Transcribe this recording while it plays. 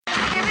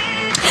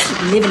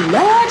Living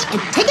large and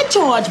taking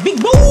charge,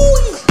 big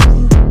boys.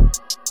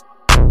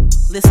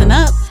 Listen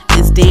up,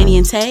 it's Danny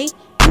and Tay,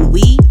 and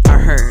we are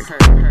heard.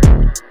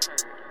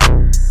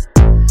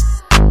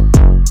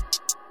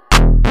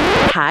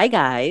 Hi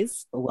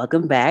guys,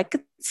 welcome back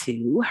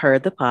to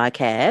Heard the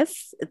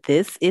Podcast.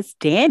 This is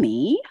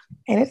Danny.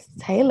 And it's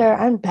Taylor.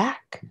 I'm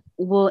back.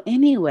 Well,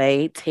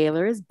 anyway,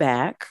 Taylor is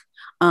back.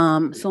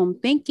 So I'm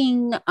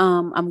thinking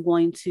I'm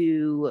going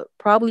to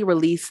probably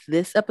release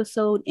this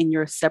episode and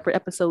your separate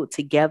episode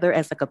together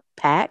as like a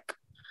pack.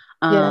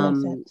 Yeah, that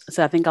makes sense.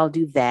 So I think I'll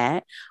do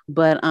that.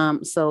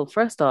 But so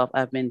first off,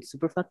 I've been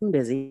super fucking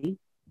busy.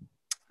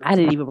 I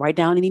didn't even write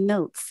down any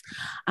notes.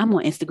 I'm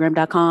on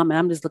Instagram.com and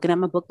I'm just looking at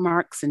my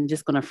bookmarks and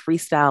just gonna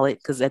freestyle it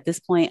because at this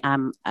point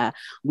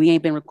we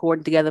ain't been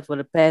recording together for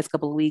the past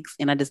couple of weeks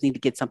and I just need to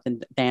get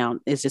something down.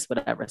 It's just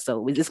whatever.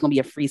 So it's just gonna be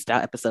a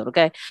freestyle episode,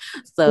 okay?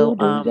 So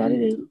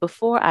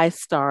before I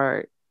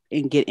start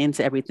and get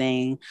into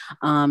everything,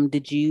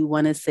 did you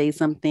want to say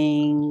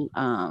something?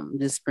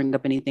 Just bring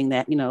up anything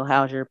that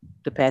how's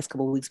the past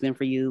couple of weeks been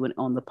for you and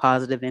on the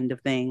positive end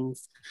of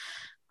things?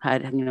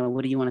 What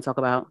do you want to talk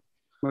about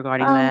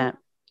regarding that?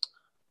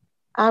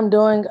 I'm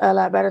doing a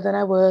lot better than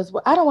I was.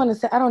 Well, I don't want to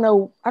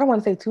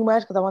say too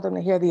much because I want them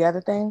to hear the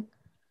other thing.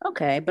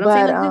 Okay, but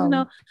I'm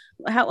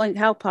saying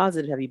how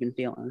positive have you been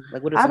feeling?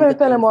 Like, what are I've been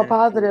feeling more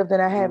positive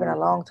than I have in a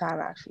long time,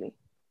 actually.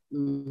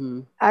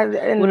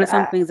 Mm-hmm. What are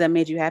some things that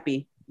made you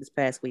happy this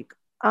past week?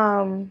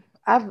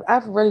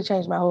 I've really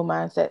changed my whole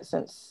mindset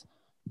since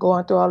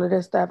going through all of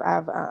this stuff. I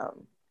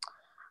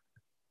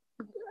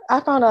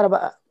found out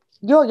about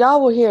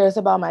y'all will hear it's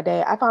about my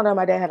dad. I found out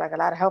my dad had like a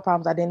lot of health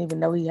problems I didn't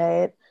even know he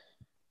had,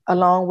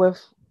 along with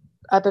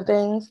other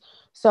things.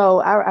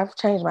 So I've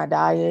changed my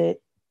diet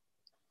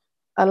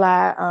a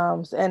lot,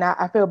 and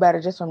I feel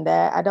better just from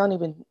that. I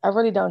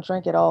really don't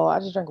drink at all. I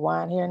just drink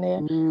wine here and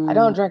there. I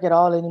don't drink at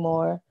all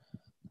anymore.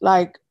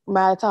 Like,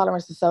 my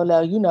tolerance is so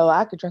low.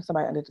 I could drink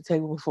somebody under the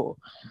table before.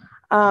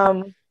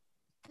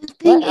 The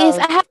thing is,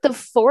 I have to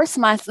force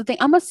myself.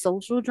 I'm a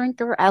social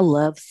drinker. I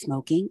love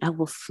smoking. I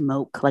will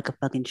smoke like a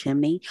fucking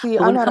chimney. See,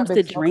 but when it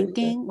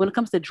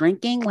comes to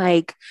drinking,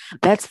 like,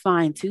 that's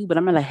fine too. But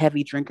I'm not a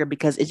heavy drinker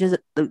because it's just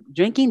the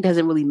drinking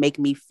doesn't really make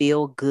me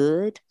feel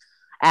good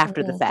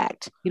after the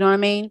fact. You know what I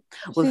mean?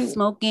 With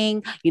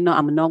smoking, I know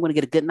I'm going to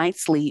get a good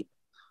night's sleep.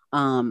 You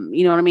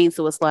know what I mean?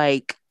 So it's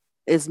like,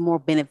 there's more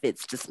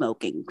benefits to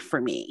smoking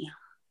for me.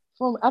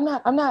 I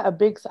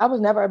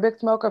was never a big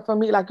smoker. For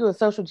me, like, you're a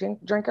social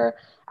drinker.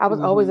 I was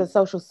always a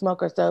social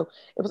smoker. So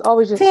it was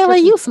always just Taylor,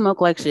 you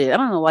smoke like shit. I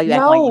don't know why you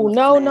act like you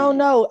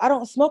No. I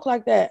don't smoke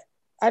like that.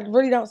 I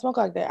really don't smoke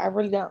like that. I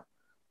really don't.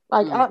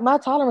 Like, my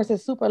tolerance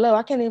is super low.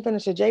 I can't even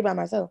finish a J by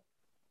myself.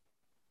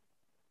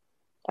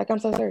 Like, I'm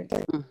so serious.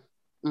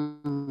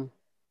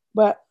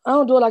 But I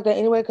don't do it like that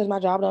anyway because my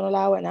job don't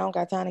allow it, and I don't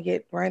got time to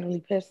get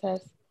randomly pissed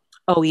at.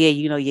 Oh yeah,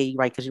 you're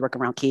right, because you work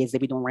around kids. They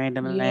be doing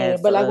random. Yeah,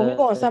 but like when we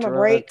go on summer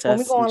break,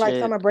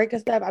 summer break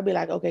and stuff, I'd be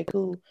like, okay,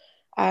 cool.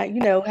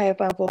 Have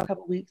fun for a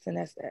couple weeks, and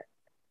that's that.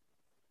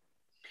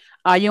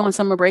 Are you on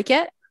summer break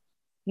yet?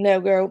 No,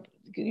 girl.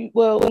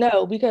 Well,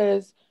 no,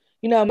 because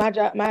my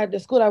job, the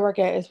school I work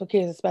at is for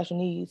kids with special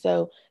needs,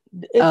 so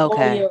it's all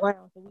year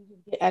round. So we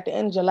just get, at the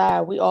end of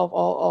July, we off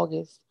all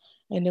August.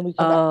 And then we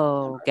come back.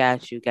 Oh,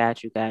 got you.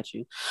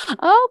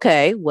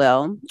 Okay,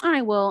 well, all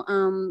right.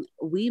 Well,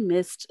 we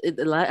missed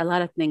a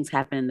lot of things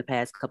happened in the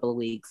past couple of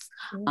weeks.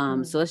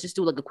 So let's just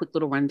do like a quick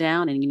little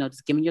rundown, and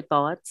just give me your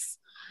thoughts,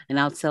 and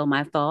I'll tell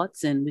my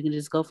thoughts, and we can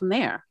just go from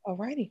there.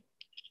 Alrighty.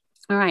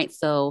 All right.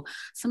 So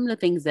some of the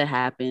things that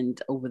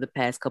happened over the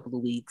past couple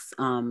of weeks.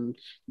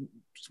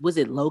 Was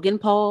it Logan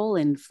Paul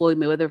and Floyd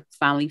Mayweather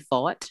finally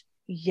fought?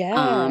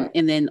 Yeah.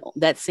 And then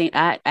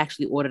I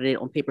actually ordered it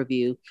on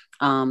pay-per-view.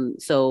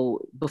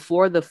 So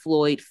before the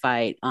Floyd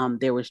fight,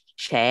 there was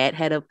Chad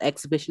had an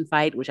exhibition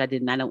fight, which I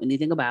did not know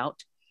anything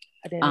about.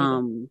 I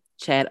didn't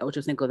Chad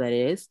Ochocinco, that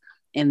is.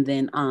 And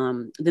then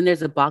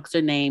there's a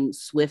boxer named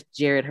Swift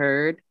Jared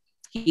Hurd.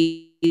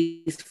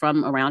 He's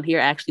from around here.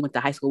 I actually went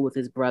to high school with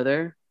his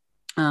brother.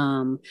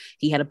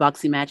 He had a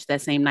boxing match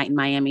that same night in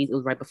Miami. It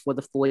was right before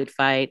the Floyd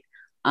fight.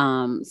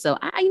 So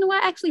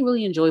I actually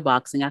really enjoy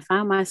boxing. I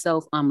find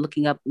myself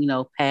looking up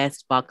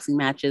past boxing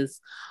matches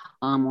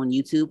on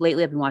YouTube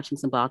lately. I've been watching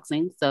some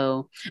boxing.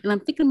 So, and I'm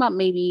thinking about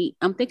maybe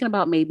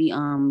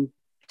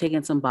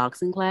taking some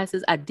boxing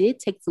classes. I did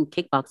take some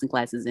kickboxing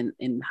classes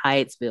in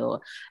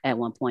Hyattsville at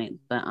one point,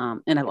 but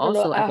and I've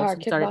also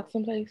started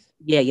kickboxing place.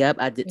 Yeah, yep,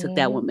 I took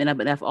that one,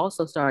 but I've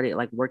also started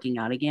like working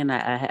out again.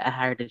 I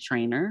hired a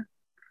trainer.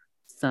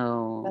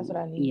 So that's what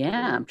I need.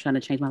 Yeah, I'm trying to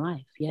change my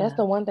life. Yeah, that's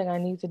the one thing I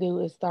need to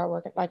do is start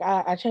working. Like,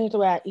 I changed the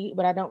way I eat,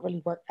 but I don't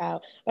really work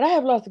out. But I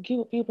have lost a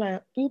few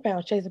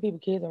pounds chasing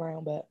people's kids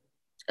around. But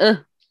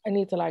I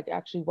need to like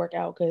actually work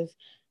out because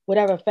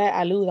whatever fat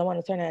I lose, I want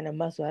to turn that into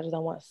muscle. I just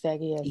don't want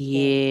saggy ass.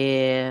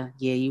 Yeah,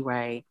 you're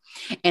right.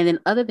 And then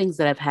other things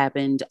that have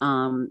happened.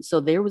 So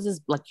there was this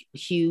like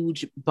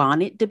huge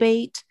bonnet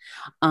debate.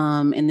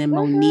 And then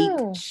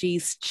Monique,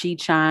 she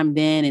chimed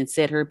in and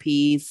said her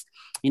piece.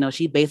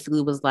 She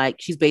basically was like,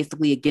 she's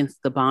basically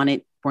against the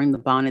bonnet, wearing the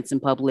bonnets in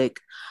public.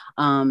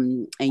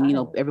 And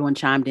everyone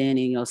chimed in,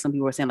 and some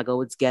people were saying like,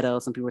 oh, it's ghetto.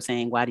 Some people were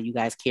saying, why do you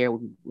guys care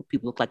what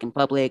people look like in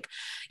public?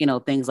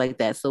 Things like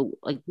that. So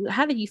like,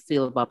 how do you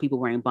feel about people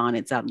wearing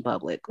bonnets out in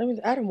public?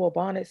 I done wore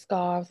bonnets,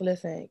 scarves.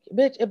 Listen,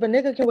 bitch, if a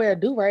nigga can wear a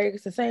do-rag,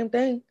 it's the same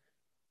thing.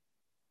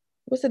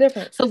 What's the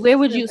difference? So where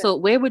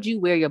would you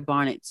wear your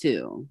bonnet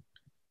to?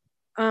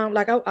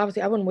 Like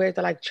obviously I wouldn't wear it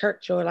to like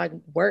church or like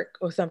work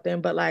or something,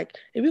 but like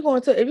if you're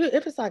going to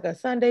if it's like a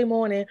Sunday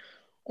morning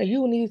and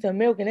you need some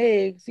milk and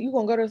eggs, you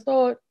gonna go to the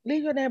store,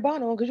 leave your damn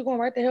bonnet on because you're going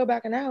right the hell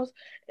back in the house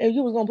and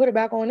you was gonna put it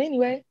back on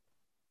anyway.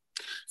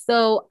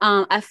 So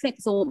I think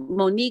so.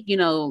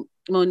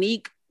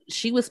 Monique,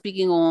 she was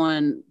speaking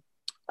on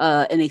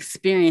an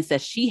experience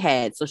that she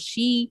had. So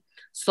she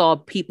saw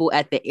people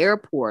at the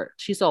airport.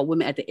 She saw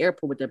women at the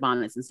airport with their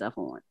bonnets and stuff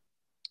on.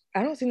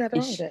 I don't see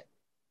nothing wrong with that.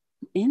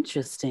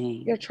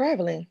 Interesting. You're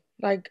traveling.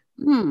 Like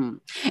and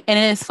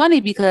it's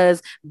funny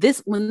because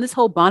when this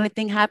whole bonnet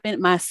thing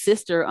happened, my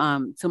sister,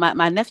 so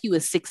my nephew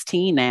is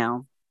 16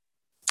 now,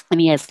 and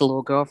he has a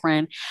little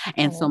girlfriend.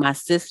 And so my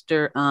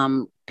sister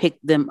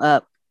picked them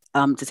up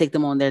to take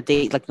them on their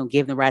date, like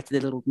gave them right to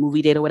their little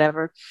movie date or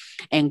whatever.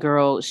 And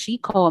girl, she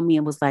called me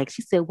and was like,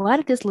 she said, why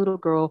did this little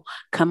girl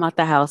come out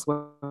the house with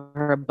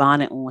her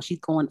bonnet on? She's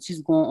going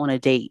on a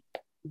date.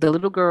 The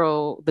little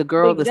girl, the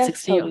 16-year-old,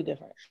 totally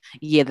different.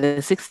 Yeah, the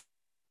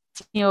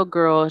 16-year-old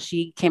girl,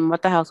 she came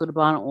out the house with a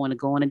bonnet on to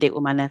go on a date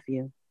with my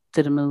nephew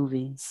to the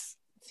movies.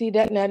 See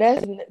that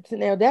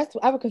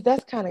because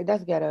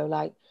that's ghetto.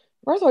 Like,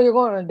 first of all, you're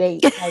going on a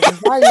date.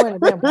 Like, why are you wearing a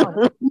damn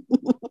bonnet?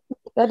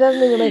 That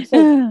doesn't even make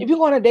sense. If you're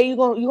going on a date, you're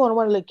going to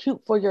want to look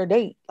cute for your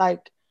date.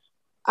 Like,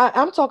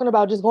 I'm talking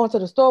about just going to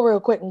the store real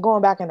quick and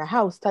going back in the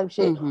house type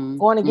shit.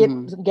 Going to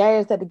get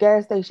gas at the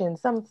gas station.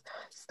 Some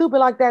stupid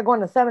like that,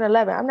 going to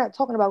 7-Eleven. I'm not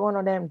talking about going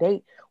on a damn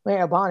date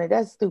wearing a bonnet.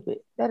 That's stupid.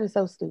 That is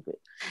so stupid.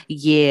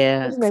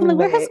 Yeah. So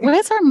like,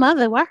 where's her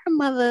mother? Why her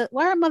mother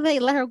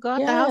let her go out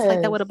the house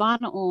like that with a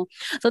bonnet on?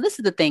 So this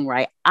is the thing,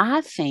 right?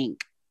 I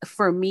think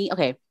for me,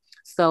 okay,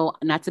 so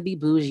not to be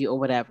bougie or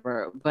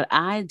whatever, but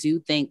I do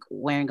think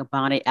wearing a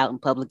bonnet out in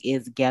public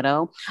is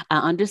ghetto. I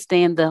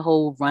understand the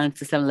whole run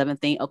to 7-Eleven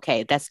thing.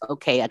 Okay, that's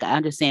okay. I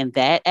understand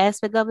that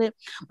aspect of it,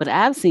 but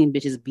I've seen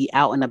bitches be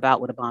out and about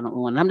with a bonnet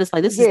on. And I'm just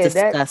like, this is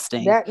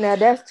disgusting. Now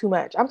that's too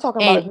much. I'm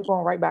talking about if you're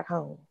going right back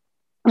home.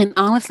 And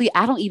honestly,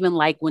 I don't even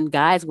like when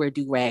guys wear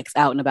do-rags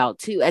out and about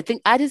too.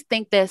 I just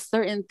think that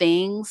certain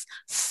things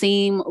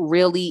seem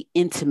really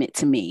intimate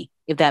to me,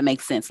 if that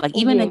makes sense. Like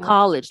even in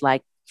college,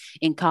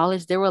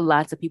 there were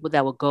lots of people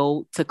that would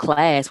go to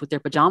class with their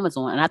pajamas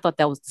on. And I thought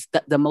that was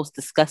the most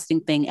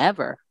disgusting thing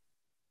ever.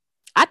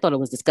 I thought it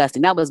was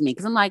disgusting. That was me.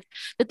 Because I'm like,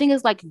 the thing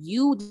is, like,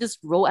 you just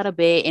roll out of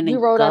bed and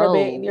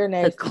you're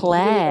nasty. To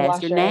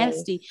class. You're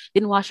nasty.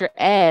 Didn't wash your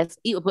ass.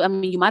 I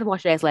mean, you might have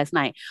washed your ass last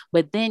night.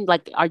 But then,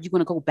 like, are you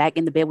going to go back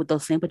in the bed with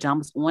those same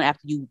pajamas on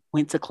after you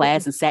went to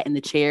class and sat in the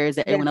chairs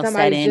that everyone else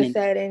sat in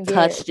and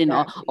touched and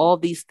all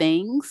these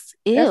things?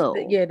 Ew.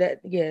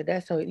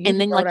 That's so. And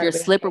then, like, your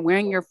slipper,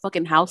 wearing your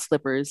fucking house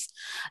slippers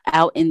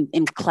out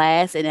in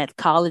class and at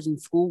college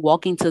and school,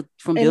 walking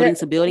from building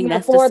to building.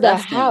 That's disgusting.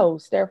 The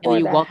house. And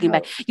then you're walking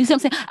back. You see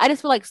what I'm saying? I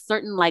just feel like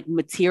certain like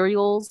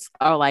materials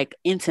are like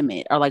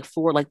intimate or like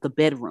for like the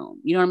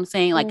bedroom. You know what I'm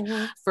saying? Like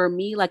for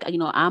me, like, I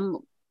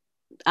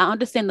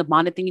understand the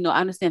bonnet thing.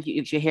 I understand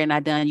if your hair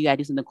not done, you gotta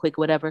do something quick,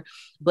 whatever.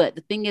 But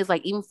the thing is,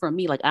 like, even for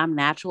me, like, I'm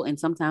natural, and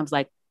sometimes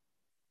like,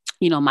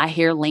 my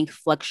hair length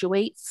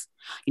fluctuates.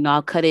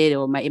 I'll cut it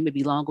or it may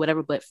be long,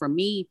 whatever. But for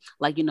me,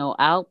 like,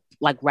 I'll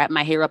like wrap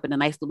my hair up in a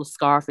nice little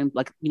scarf and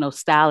like,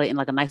 style it in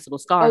like a nice little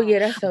scarf. Oh yeah,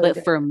 that's so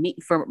but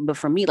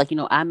for me, like,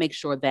 I make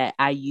sure that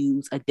I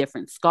use a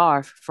different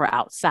scarf for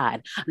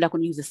outside. I'm not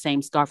going to use the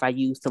same scarf I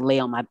use to lay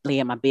on my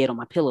bed on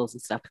my pillows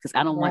and stuff, because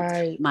I don't want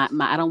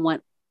I don't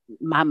want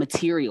my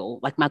material,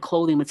 like my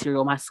clothing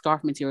material, my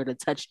scarf material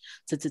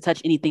to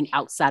touch anything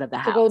outside of the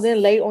house. To go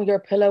then lay on your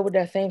pillow with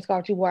that same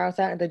scarf you wore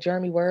outside in the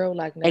Jeremy world,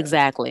 like no.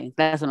 Exactly.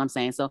 That's what I'm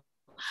saying. So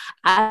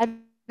I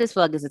just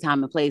feel like it's a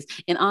time and place.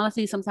 And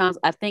honestly, sometimes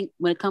I think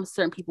when it comes to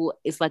certain people,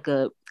 it's like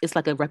a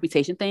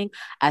reputation thing.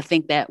 I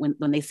think that when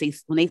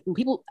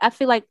people, I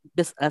feel like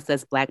us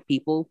as Black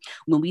people,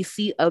 when we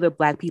see other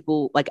Black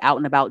people like out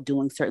and about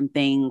doing certain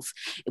things,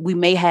 we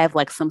may have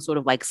like some sort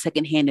of like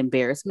secondhand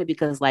embarrassment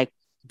because like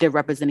they're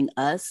representing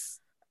us.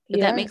 If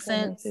that makes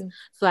sense.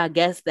 So I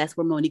guess that's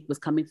where Monique was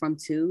coming from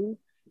too.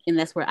 And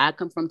that's where I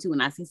come from too.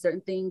 When I see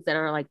certain things that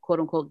are like quote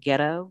unquote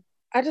ghetto.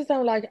 I just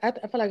don't like, I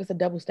feel like it's a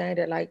double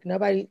standard. Like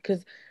nobody,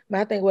 because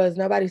my thing was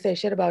nobody said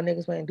shit about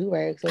niggas wearing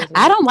do-rags. So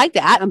I don't like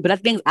that. But I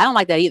think I don't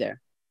like that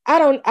either. I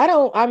don't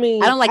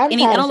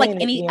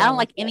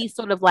like any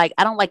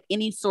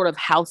sort of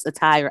house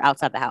attire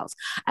outside the house.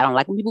 I don't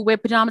like when people wear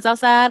pajamas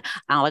outside.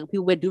 I don't like when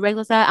people wear do-rags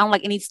outside. I don't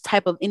like any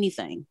type of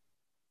anything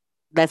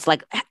that's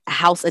like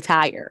house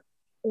attire.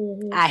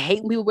 I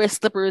hate when people wear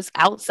slippers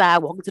outside,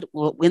 walking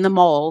in the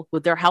mall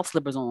with their house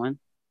slippers on.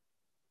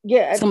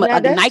 Yeah, Some now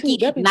like that's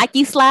too.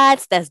 Nike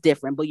slides, that's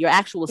different. But your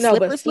actual No,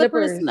 but slippers,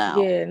 slippers,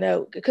 no. yeah,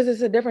 no, because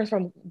it's a difference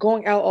from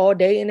going out all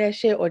day in that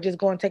shit or just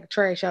going to take a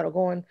trash out or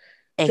going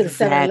to the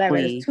 7-Eleven.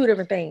 It's Exactly. two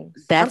different things.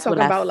 I'm That's what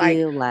talking I about like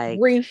feel like.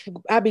 brief.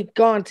 I be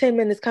gone 10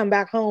 minutes, come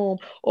back home,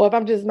 or if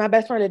I'm just my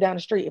best friend live down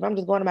the street. If I'm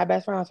just going to my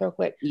best friend's real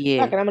quick,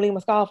 Yeah. fuck it, I'm gonna leave my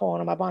scarf on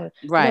or my bonnet.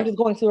 If I'm Right. just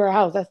going to her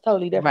house, that's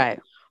totally different. Right.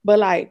 But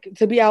like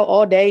to be out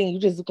all day and you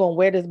just gonna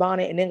wear this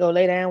bonnet and then go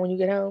lay down when you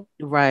get home,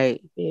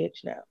 Right.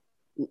 bitch, no.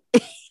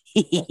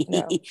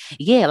 No.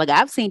 Yeah, like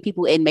I've seen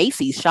people in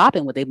Macy's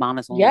shopping with their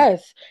bonnets on.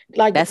 Yes,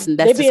 like That's they be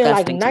in like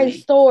disgusting to nice me.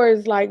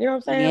 stores, like you know what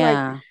I'm saying, like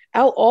Yeah.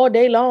 out all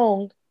day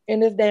long in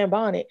this damn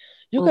bonnet.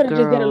 You Oh, could have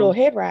just did a little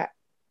girl. head wrap.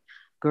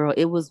 Girl,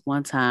 it was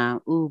one time.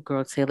 Ooh,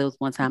 girl, Taylor, it was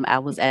one time I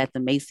was at the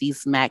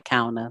Macy's Smack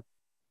counter,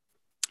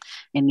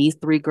 and these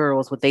three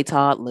girls with they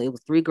toddler, it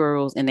was three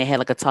girls, and they had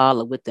like a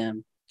toddler with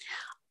them.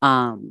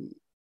 Um,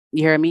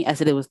 you hear me? I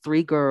said it was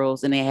three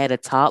girls, and they had a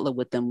toddler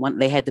with them. One,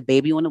 they had the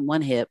baby on the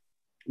one hip.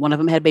 One of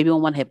them had a baby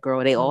on one hip.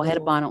 Girl, they all had a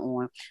bonnet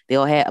on. They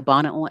all had a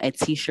bonnet on, a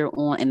t-shirt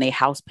on, and they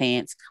house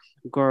pants.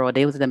 Girl,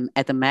 they was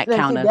at the Mac See,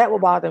 counter. that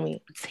would bother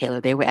me.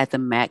 Taylor, they were at the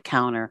Mac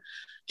counter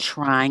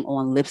trying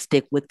on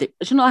lipstick with it.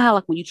 You know how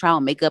like when you try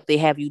on makeup, they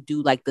have you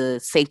do like the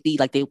safety,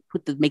 like they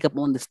put the makeup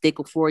on the stick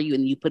for you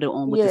and you put it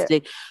on with the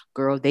stick.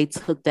 Girl, they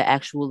took the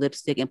actual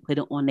lipstick and put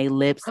it on their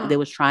lips. They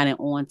was trying it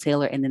on,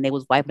 Taylor, and then they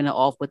was wiping it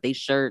off with their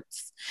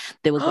shirts.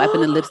 They was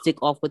wiping the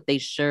lipstick off with their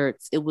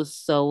shirts. It was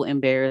so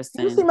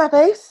embarrassing. You see my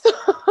face?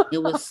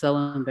 It was so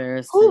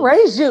embarrassing. Who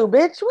raised you,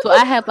 bitch? So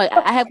I have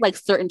like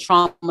certain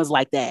traumas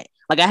like that.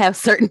 Like I have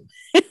certain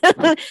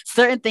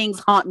things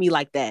haunt me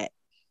like that.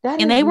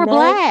 And they were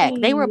black.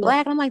 They were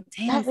black. I'm like,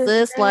 damn,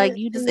 sis, like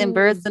you just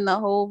embarrassing the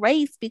whole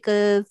race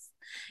because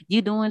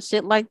you doing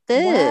shit like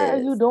this. Why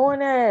are you doing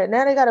that?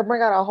 Now they got to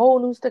bring out a whole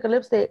new stick of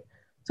lipstick,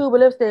 tube of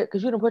lipstick,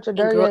 because you done put your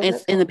dirty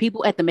ass. And the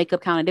people at the makeup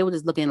counter, they were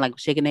just looking like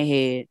shaking their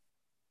head.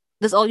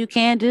 That's all you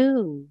can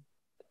do.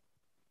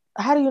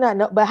 How do you not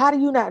know? But how do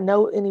you not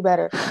know any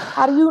better?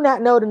 How do you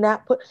not know to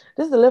not put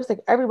this is the lipstick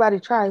everybody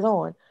tries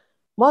on?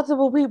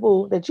 Multiple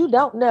people that you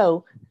don't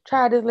know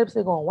try this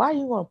lipstick on. Why are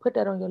you going to put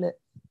that on your lip?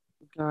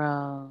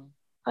 Girl.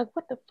 Like,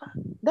 what the fuck?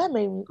 That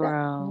made me.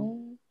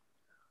 Girl.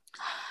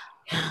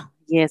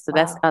 Yeah, so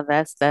wow.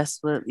 That's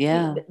what,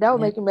 yeah. That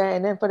would make you mad.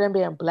 And then for them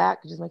being black,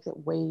 it just makes it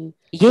way.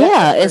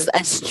 Yeah,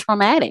 it's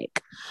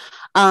traumatic.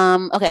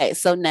 Okay,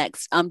 so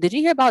next, did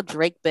you hear about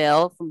Drake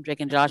Bell from Drake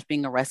and Josh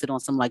being arrested on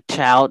some like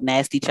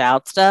nasty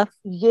child stuff?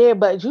 Yeah,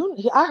 but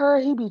I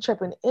heard he be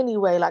tripping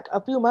anyway. Like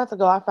a few months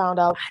ago, I found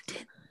out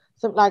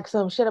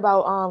some shit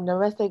about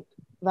domestic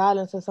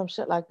violence and some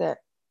shit like that.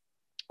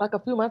 Like a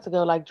few months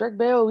ago, like Drake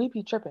Bell, he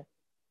be tripping.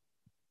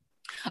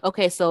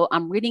 Okay, so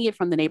I'm reading it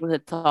from the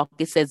Neighborhood Talk.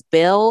 It says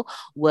Bell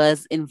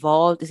was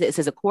involved. It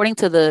says according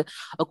to the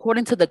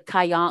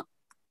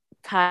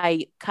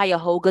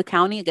Cuyahoga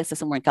County, I guess that's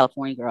somewhere in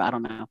California, girl. I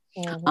don't know.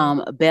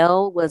 Mm-hmm.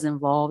 Bell was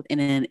involved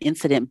in an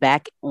incident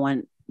back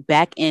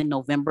in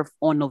November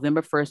 1st,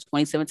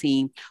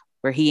 2017,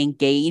 where he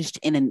engaged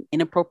in an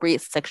inappropriate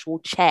sexual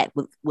chat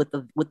with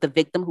the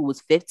victim who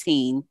was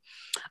 15,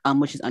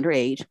 which is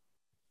underage.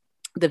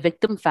 The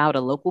victim filed a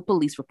local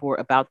police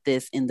report about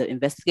this, and the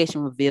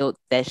investigation revealed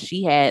that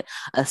she had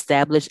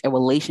established a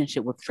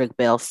relationship with Drake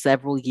Bell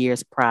several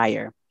years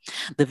prior.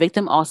 The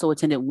victim also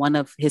attended one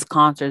of his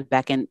concerts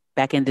back in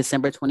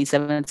December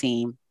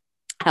 2017.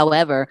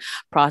 However,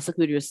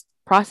 prosecutors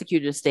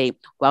state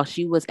while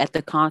she was at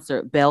the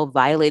concert, Bell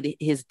violated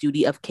his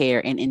duty of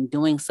care and in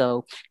doing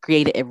so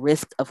created a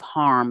risk of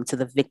harm to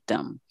the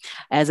victim.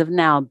 As of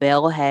now,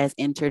 Bell has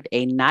entered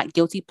a not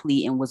guilty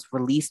plea and was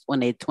released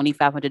on a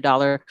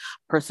 $2,500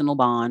 personal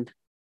bond.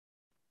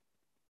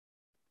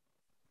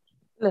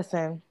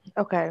 Listen,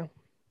 okay.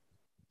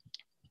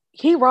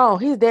 He wrong.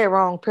 He's dead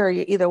wrong,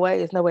 period. Either way,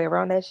 there's no way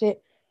around that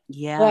shit.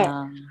 Yeah.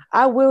 But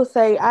I will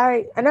say,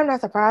 and I'm not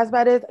surprised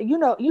by this. You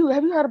know,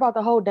 have you heard about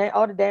all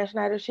the Dan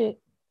Schneider shit?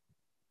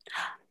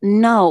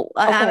 No.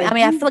 Okay. I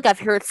mean, I feel like I've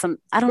heard some,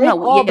 I don't know.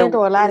 They've all been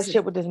through a lot of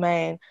shit with this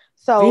man.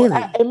 So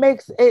really? It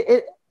makes,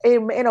 it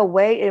in a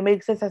way, it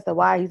makes sense as to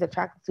why he's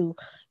attracted to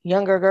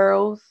younger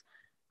girls.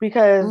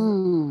 Because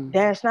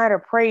Dan Schneider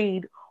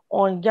preyed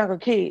on younger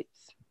kids.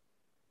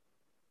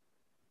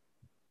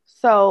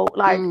 So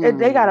like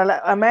they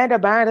got Amanda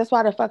Bynes. That's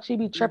why the fuck she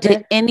be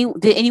tripping.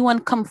 Did anyone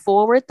come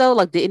forward though?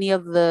 Like did any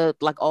of the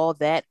all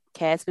that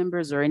cast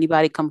members or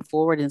anybody come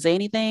forward and say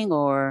anything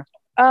or?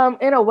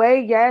 In a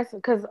way, yes.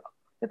 Because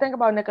the thing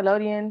about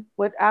Nickelodeon,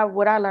 what I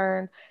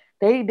learned,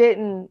 they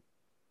didn't,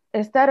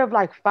 instead of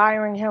like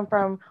firing him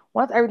from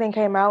once everything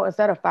came out,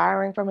 instead of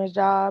firing him from his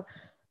job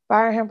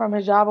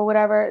or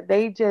whatever,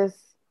 they just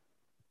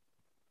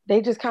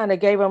kind of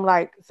gave him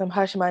like some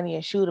hush money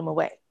and shoot him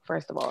away.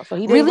 First of all, so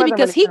he really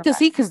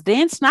because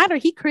Dan Schneider,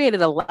 he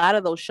created a lot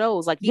of those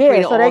shows. Like he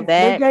created all that.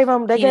 They gave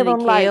him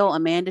like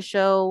Amanda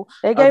Show.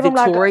 They gave him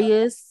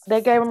Victorious.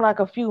 They gave him like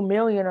a few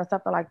million or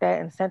something like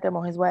that and sent him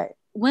on his way.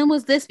 When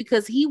was this?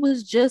 Because he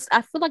was just,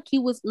 I feel like he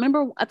was.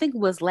 Remember, I think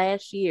it was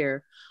last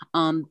year.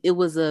 It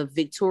was a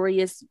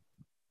Victorious.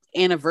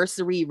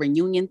 anniversary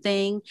reunion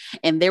thing,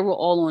 and they were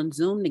all on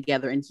Zoom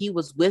together, and he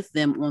was with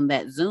them on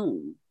that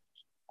Zoom.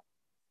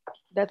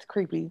 That's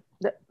creepy.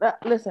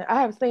 Listen,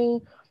 I have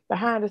seen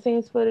behind the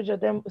scenes footage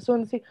of them. As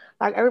soon as he,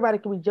 like, everybody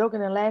could be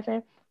joking and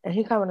laughing, and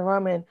he come in the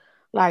room and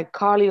like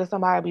Carly or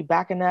somebody will be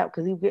backing up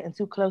because he's getting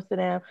too close to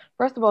them.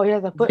 First of all, he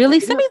has a foot. Really?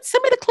 Send me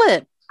the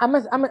clip. I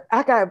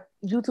got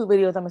YouTube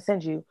videos I'm gonna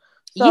send you.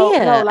 So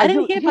yeah, no, like I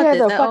didn't hear he about has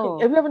this a at fucking.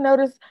 all. Have you ever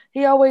noticed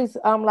he always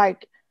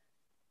like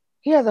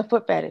he has a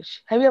foot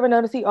fetish? Have you ever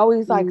noticed he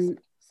always like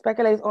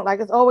speculates on, like,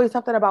 it's always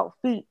something about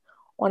feet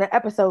on an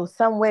episode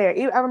somewhere.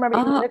 I remember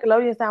even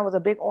Nickelodeon sound was a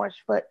big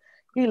orange foot.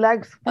 He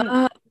likes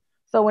feet.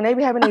 So when they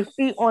be having their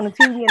feet on the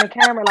TV and the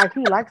camera, like,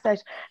 he likes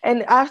that.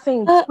 And I've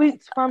seen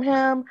tweets from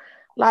him,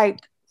 like,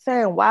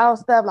 saying wild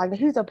stuff. Like,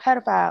 he's a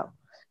pedophile.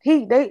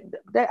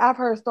 I've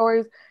heard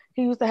stories.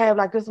 He used to have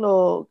like this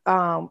little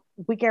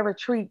weekend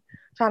retreat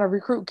trying to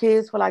recruit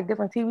kids for like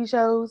different TV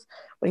shows,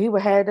 but he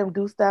would have them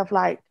do stuff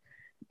like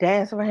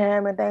dance for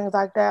him and things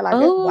like that. Like,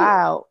 it's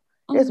wild.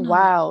 It's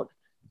wild.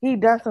 He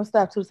done some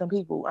stuff to some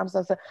people. I'm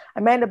so sorry.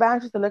 Amanda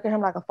Bynes used to look at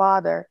him like a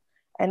father,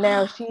 and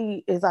now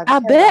she is like, I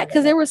bet,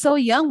 because they were so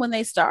young when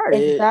they started.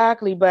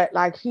 Exactly, but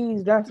like,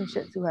 he's done some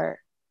shit to her.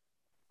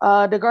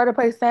 The girl that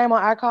plays Sam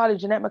on iCarly,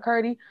 Jeanette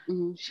McCurdy,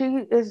 she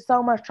is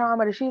so much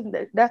trauma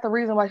that that's the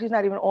reason why she's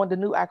not even on the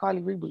new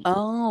iCarly reboot.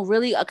 Oh,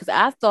 really? Because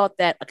I thought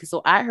that. Okay,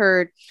 so I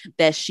heard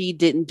that she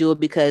didn't do it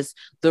because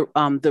the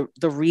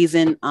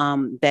reason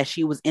that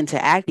she was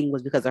into acting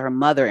was because of her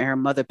mother, and her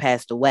mother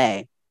passed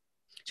away,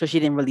 so she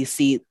didn't really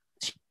see.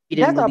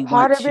 That's really a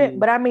part of it,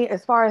 but I mean,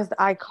 as far as the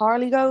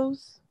iCarly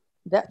goes,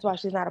 that's why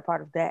she's not a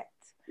part of that.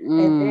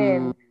 And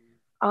then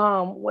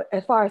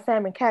as far as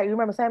Sam and Cat, you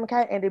remember Sam and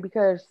Cat ended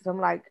because some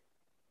like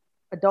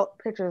adult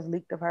pictures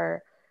leaked of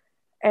her,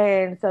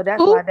 and so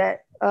that's why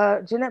that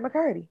Jeanette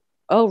McCurdy.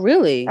 Oh,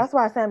 really? That's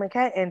why Sam and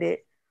Cat ended.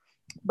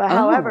 But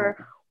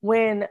however,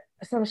 when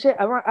some shit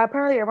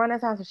apparently around that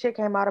time, some shit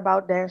came out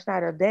about Dan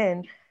Schneider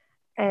then,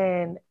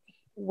 and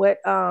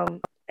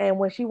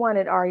when she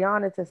wanted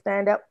Ariana to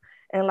stand up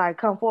and like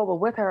come forward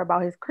with her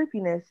about his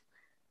creepiness,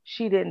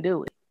 she didn't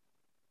do it.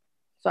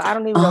 So I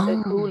don't even know if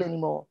they're cool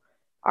anymore.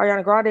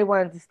 Ariana Grande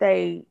wanted to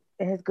stay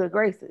in his good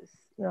graces.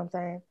 You know what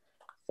I'm saying?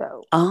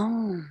 So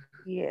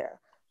yeah.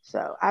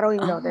 So I don't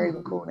even know if they're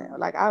even cool now.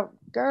 Like,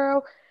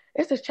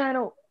 it's a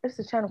channel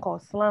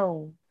called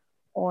Sloan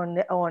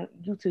on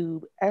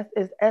YouTube.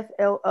 It's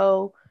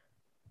SLO,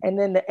 and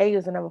then the A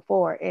is the number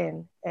 4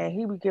 and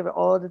he be giving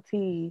all the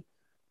tea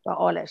about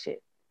all that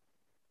shit.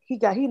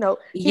 Send me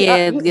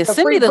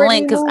the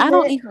link, because I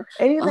don't even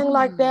anything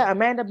like that.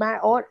 Amanda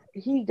Bynes,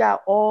 he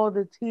got all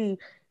the tea.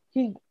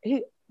 He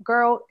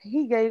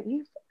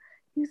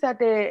sat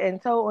there and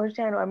told on his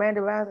channel,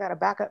 Amanda Bynes got a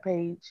backup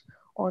page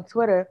on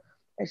Twitter,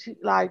 and she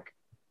like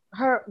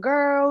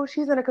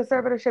she's in a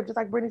conservatorship just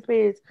like Britney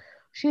Spears.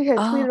 She had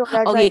tweeted on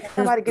that like,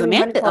 somebody give me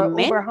money for an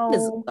Uber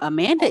home.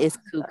 Amanda is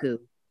cuckoo.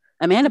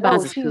 Amanda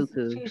Bynes is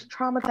cuckoo. She's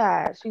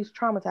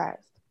traumatized.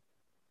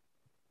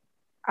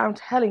 I'm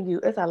telling you,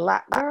 it's a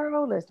lot.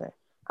 Girl, listen,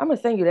 I'm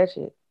gonna send you that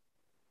shit.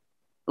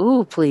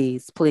 Ooh,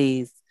 please.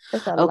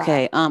 It's a lot.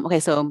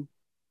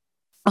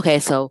 Okay,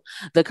 so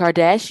the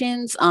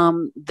Kardashians,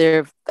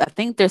 I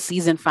think their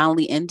season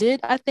finally ended.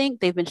 I think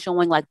they've been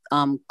showing like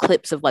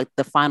clips of like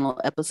the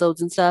final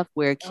episodes and stuff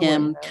where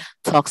Kim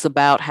talks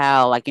about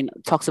how, like,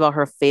 talks about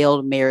her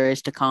failed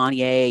marriage to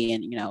Kanye,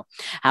 and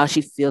how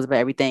she feels about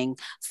everything.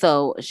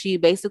 So she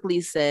basically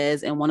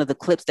says in one of the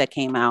clips that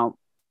came out,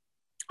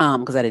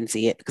 because I didn't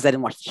see it because I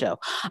didn't watch the show.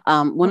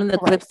 One of the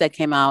clips that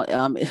came out,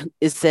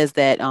 it says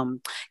that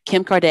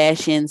Kim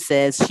Kardashian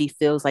says she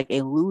feels like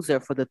a loser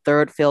for the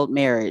third failed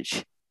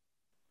marriage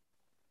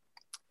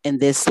in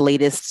this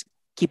latest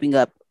Keeping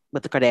Up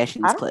with the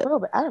Kardashians clip.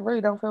 I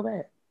really don't feel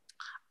bad.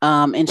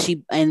 And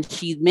she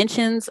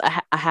mentions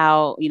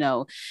how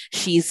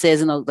she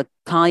says the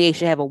Kanye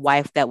should have a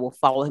wife that will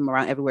follow him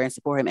around everywhere and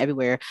support him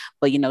everywhere,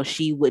 but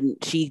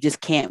she just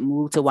can't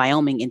move to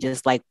Wyoming and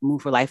just like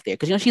move her life there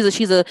because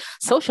she's a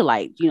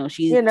socialite.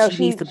 She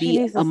needs to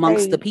be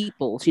amongst the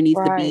people. She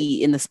needs to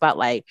be in the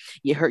spotlight.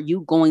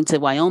 You going to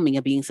Wyoming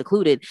and being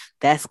secluded,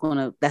 that's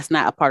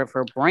not a part of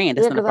her brand.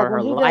 That's not a part of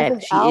her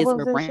life. She is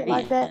her brand.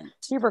 Like that,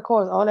 he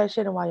records all that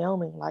shit in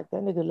Wyoming. Like,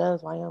 that nigga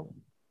loves Wyoming.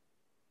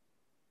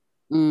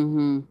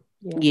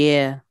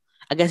 Yeah.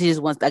 I guess he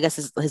just wants. I guess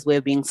it's his way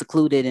of being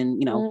secluded,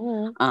 and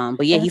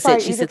But yeah, he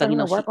said. She said like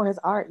to work on his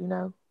art.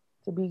 To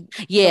be.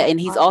 Yeah, and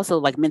he's also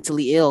like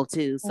mentally ill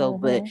too. So,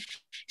 but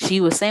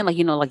she was saying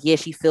like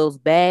she feels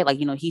bad. Like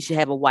he should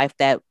have a wife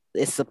that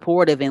is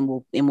supportive and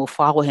will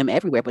follow him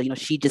everywhere. But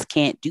she just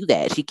can't do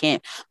that. She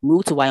can't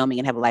move to Wyoming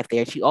and have a life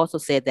there. She also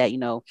said that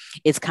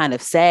it's kind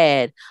of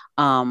sad.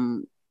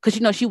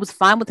 Because she was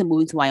fine with him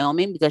moving to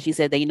Wyoming because she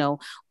said that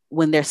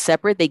when they're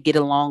separate they get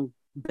along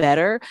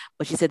better,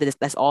 but she said that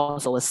that's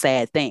also a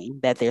sad thing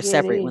that they're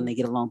separate when they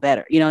get along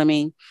better. You know what I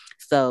mean?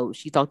 So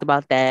she talked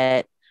about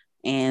that,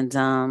 and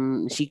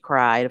she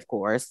cried, of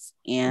course.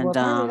 And he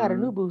got a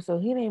new boo, so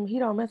he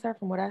don't miss her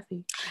from what I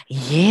see.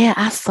 Yeah,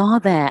 I saw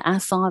that.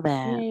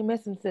 He ain't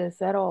missing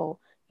sis at all.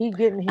 He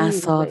getting I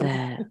his. saw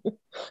that.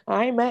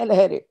 I ain't mad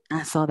at it.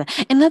 I saw that.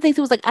 And another thing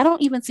too was like, I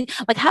don't even see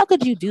like how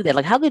could you do that?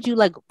 Like how could you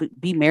like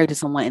be married to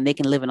someone and they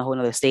can live in a whole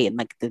other state and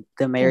like the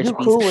And marriage you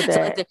be cool with so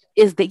that?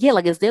 is that yeah,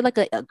 like is there like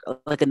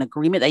like an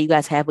agreement that you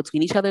guys have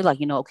between each other? Like,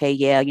 okay,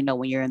 yeah,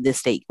 when you're in this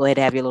state, go ahead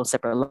and have your little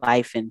separate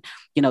life and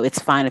it's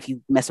fine if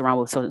you mess around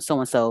with so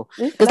and so.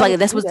 These Because like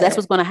celebrities do that's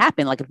what's that. gonna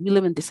happen. Like if we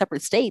live in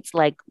separate states,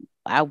 like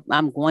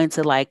I'm going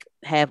to like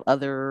have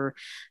other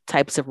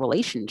types of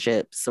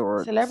relationships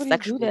or Celebrities do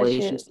sexual that shit.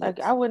 Like relationships.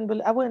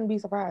 I wouldn't be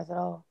surprised at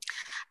all.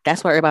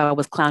 That's why everybody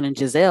was clowning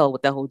Giselle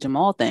with that whole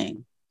Jamal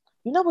thing.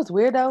 You know what's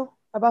weird though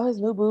about his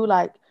new boo?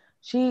 Like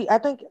I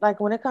think like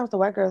when it comes to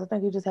white girls, I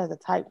think he just has a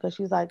type because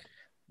she's like,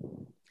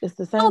 it's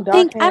the same dark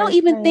I hair, don't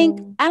even think,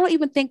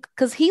 same.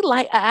 because he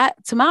like,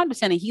 to my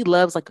understanding, he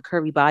loves like a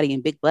curvy body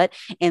and big butt.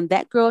 And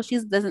that girl,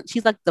 she's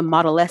like the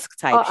model-esque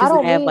type. She I doesn't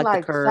don't have mean like the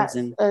like curves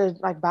and,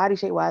 like body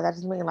shape wise. I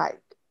just mean like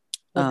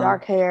the oh,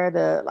 dark hair,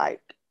 the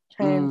like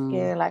tan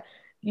skin. Like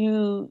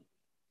you,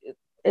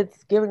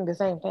 it's giving the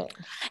same thing.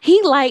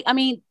 he like, I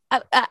mean,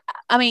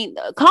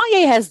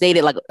 Kanye has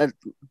dated like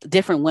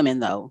different women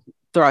though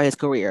throughout his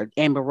career.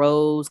 Amber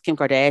Rose, Kim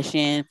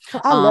Kardashian.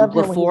 I loved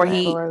him when he Before was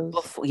Amber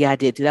Rose. yeah, I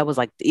did too. That was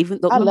like even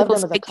I remember loved them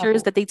those as a pictures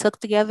couple. that they took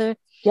together.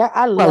 Yeah,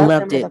 I I loved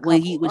loved them as a it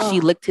when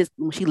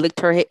couple. she licked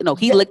her head. No,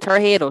 he Yeah. licked her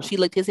head or she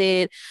licked his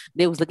head.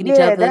 They was looking at each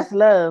Yeah, other. that's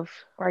love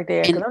right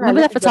there. And Because I'm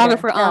not looking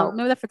for that.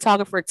 remember that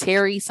photographer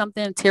Terry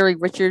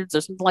Richards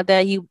or something like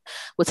that. He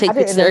would take I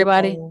pictures didn't of know his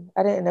everybody. name.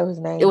 I didn't know his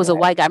It name, was a but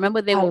white guy. I remember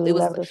I it was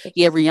love those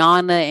yeah, pictures.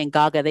 Rihanna and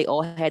Gaga. They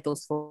all had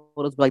those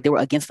photos, but like they were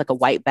against like a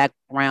white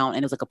background,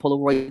 and it was like a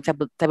Polaroid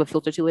type of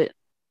filter to it.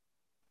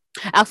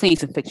 I'll send you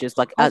some pictures.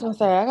 Like, I was gonna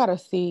say I gotta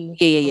see.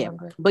 yeah.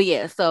 But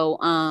yeah, so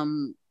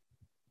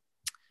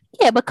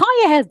yeah, but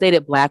Kanye has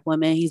dated black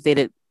women. He's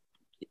dated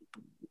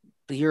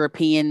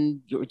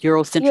European,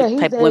 Eurocentric He's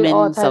type dated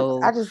all women. types. So,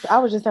 I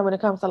was just saying when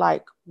it comes to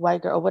like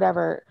white girl or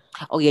whatever,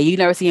 oh yeah, you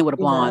never seen him with a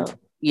blonde.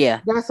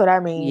 Yeah, that's what I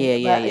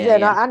mean. But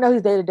no, I know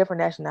he's dated different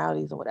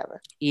nationalities or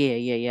whatever.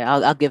 Yeah.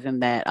 I'll give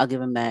him that.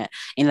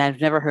 And I've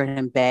never heard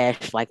him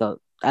bash like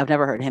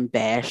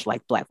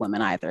black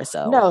women either.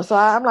 So no, so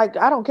I'm like,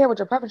 I don't care what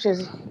your preference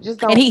is, just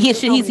don't. And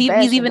he's he's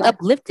even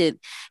uplifted.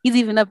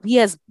 He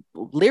has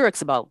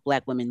lyrics about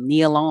black women,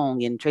 Nia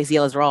Long and Tracy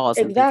Ellis Ross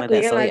and things like that.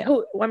 And so like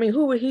yeah.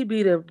 who would he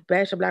be to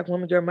bash a black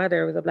woman? Your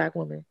mother was a black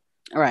woman.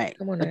 Right.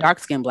 Come on, a dark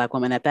skinned black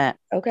woman at that.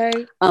 Okay.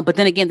 But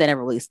then again, that doesn't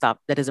really stop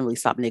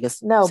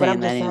niggas. No, but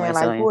I'm just saying, anyway,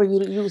 like, who are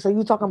you? So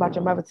you talking about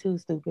your mother too,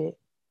 stupid?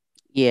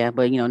 Yeah,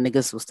 but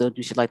niggas will still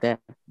do shit like that.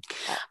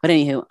 But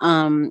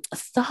anywho,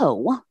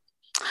 so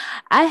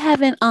I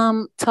haven't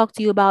talked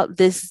to you about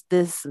this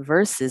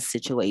versus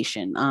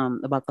situation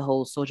about the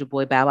whole Soulja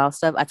Boy Bow Wow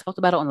stuff. I talked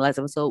about it on the last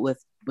episode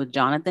with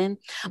Jonathan,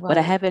 but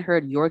I haven't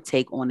heard your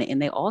take on it.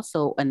 And they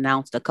also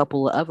announced a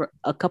couple of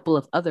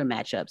other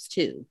matchups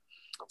too.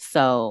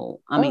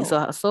 So I mean,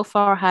 so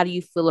far, how do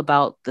you feel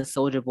about the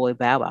Soulja Boy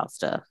Bow Wow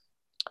stuff?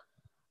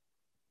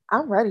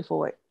 I'm ready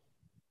for it.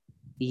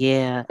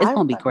 Yeah, it's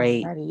gonna be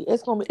great. Ready.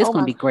 It's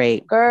gonna be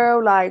great,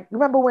 girl. Like,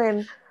 remember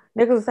when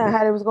niggas was saying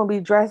how they was gonna be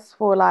dressed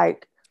for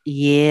like.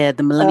 Yeah,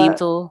 the Millennium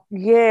Tour.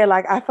 Yeah,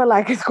 like I feel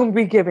like it's gonna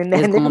be given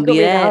that. It's gonna be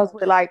that. In the house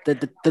with like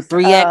the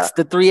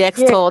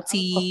 3X tall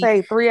tee.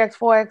 Say 3X,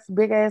 4X,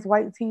 big ass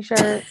white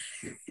t-shirt,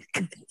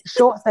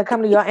 shorts that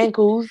come to your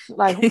ankles.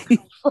 Like that's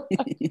what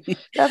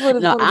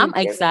it's gonna be. I'm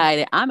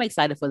excited. I'm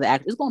excited for the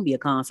act. It's gonna be a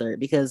concert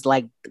because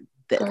like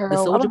the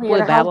Soulja Boy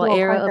Bow Wow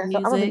era of music.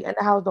 I'm gonna be in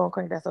the house doing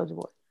crank that Soulja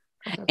Boy.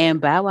 And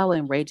Bow Wow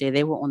and Ray J,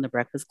 they were on the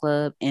Breakfast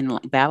Club, and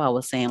like Bow Wow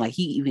was saying, like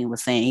he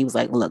was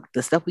like, look,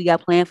 the stuff we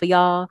got planned for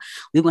y'all,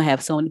 we're gonna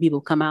have so many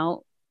people come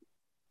out.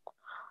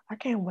 I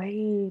can't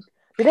wait.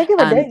 Did they give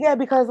a date yet?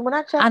 Because when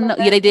I checked, I know,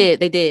 yeah, they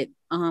did.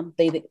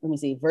 Let me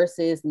see.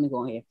 Versus, let me go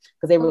on here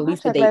because they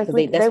released the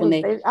date.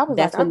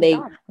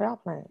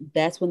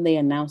 That's when they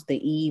announced the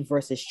Eve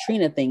versus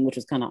Trina thing, which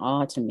was kind of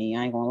odd to me.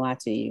 I ain't gonna lie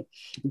to you,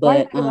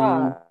 but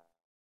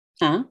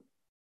huh?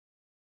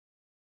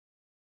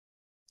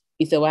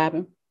 You said what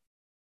happened?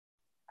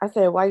 I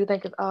said, why you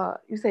think it's odd?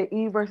 You say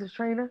Eve versus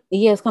Trina?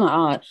 Yeah, it's kind of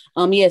odd.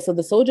 Yeah, so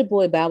the Soulja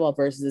Boy Bow Wow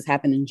versus is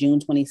happening June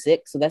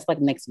 26th, so that's like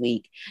next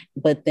week.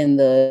 But then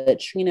the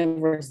Trina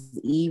versus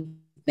Eve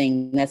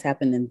thing that's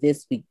happening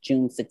this week,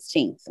 June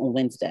 16th on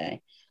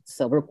Wednesday.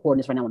 So we're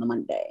recording this right now on a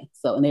Monday.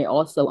 So and they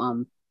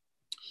also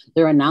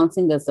they're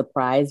announcing the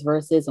surprise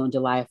versus on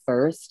July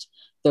 1st.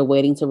 They're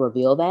waiting to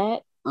reveal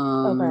that.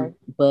 Okay.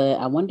 But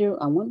I wonder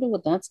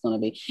what that's going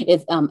to be.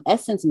 It's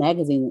Essence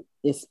Magazine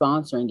is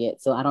sponsoring it,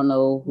 so I don't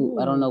know who.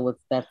 I don't know what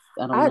that's.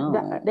 I don't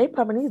know. They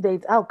pumping these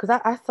dates out because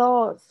I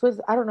saw Swiss.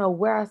 I don't know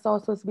where I saw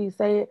Swizz Beatz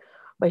say it,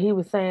 but he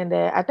was saying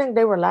that I think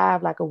they were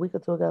live like a week or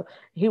two ago.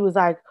 He was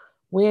like,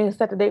 "We ain't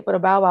set the date for the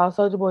Bow Wow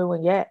Soulja Boy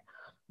one yet,"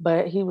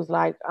 but he was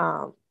like,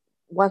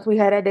 "Once we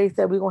had that date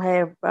set, we are gonna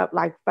have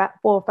like 4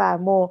 or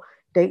 5 more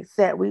dates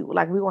set. We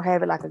gonna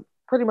have it like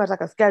pretty much like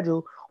a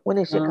schedule." When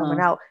this shit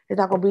coming out, it's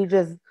not gonna be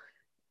just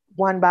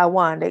one by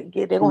one. They're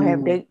gonna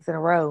have dates in a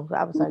row. So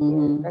I was like,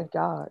 yeah, thank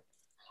God.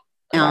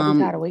 Cause I'd be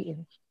tired of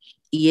waiting.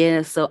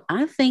 Yeah, so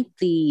I think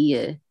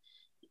the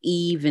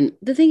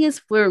thing is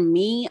for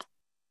me,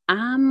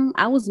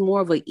 I was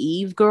more of a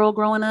Eve girl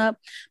growing up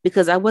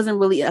because I wasn't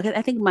really.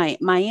 I think my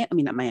I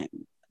mean not Miami.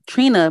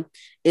 Trina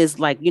is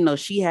like,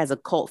 she has a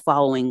cult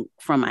following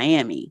from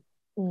Miami.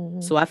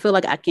 Mm-hmm. So I feel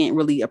like I can't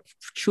really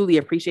truly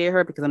appreciate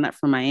her because I'm not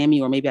from Miami,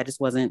 or maybe I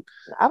just wasn't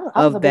I was a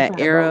of big that fan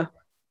era. of both.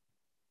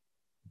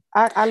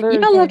 I Yeah, literally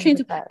I love can't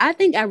Trina. decide. I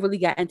think I really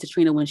got into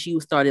Trina when she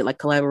started like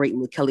collaborating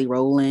with Kelly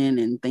Rowland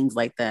and things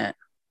like that.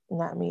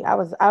 Not me.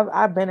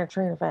 I've been a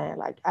Trina fan.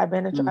 Like I've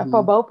been for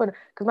Mm-hmm. both of them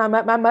because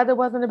my mother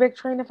wasn't a big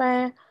Trina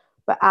fan,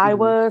 but I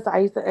was. I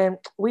used to, and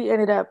we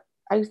ended up.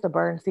 I used to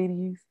burn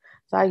CDs,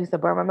 so I used to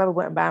burn. My mother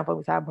wouldn't buy them for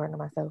me, so I burned them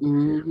myself.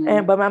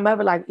 Mm-hmm. But my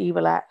mother liked Eve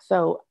a lot,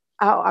 so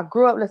I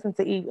grew up listening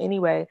to Eve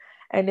anyway.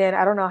 And then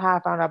I don't know how I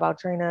found out about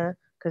Trina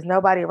because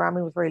nobody around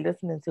me was really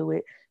listening to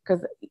it.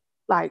 Because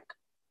like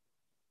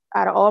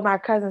out of all my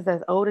cousins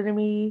that's older than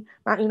me,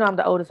 I'm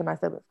the oldest of my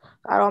siblings.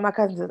 Out of all my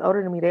cousins that's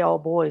older than me, they all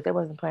boys. They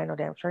wasn't playing no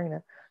damn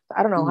Trina. So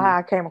I don't know how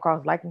I came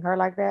across liking her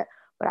like that,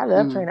 but I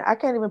love Trina. I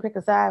can't even pick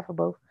a side for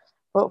both.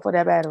 Vote for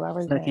that battle. I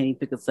really So I can't. can't even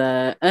pick a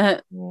side.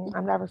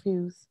 I'm not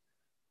refused.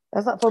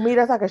 That's not, for me.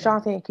 That's like a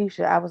Shanti and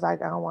Keisha. I was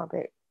like, I don't want to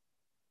pick.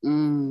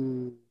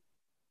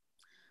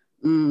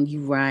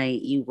 You right.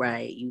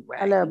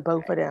 I love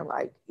both of them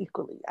like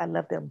equally. I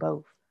love them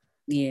both.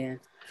 Yeah.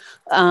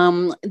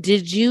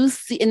 Did you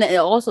see? And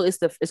also, it's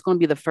going to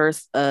be the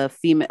first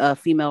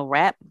female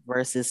rap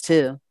versus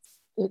too.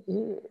 It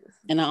is.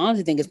 And I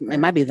honestly think it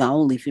might be the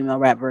only female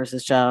rap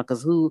versus child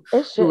because who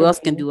else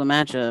can do a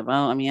matchup?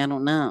 I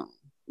don't know.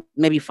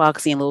 Maybe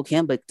Foxy and Lil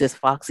Kim, but does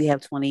Foxy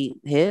have 20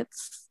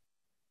 hits?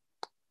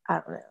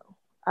 I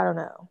don't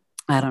know.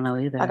 I don't know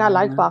either. Like I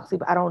like Foxy,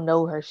 but I don't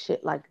know her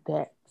shit like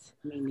that.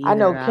 Me neither. I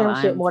know Kim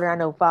shit more than I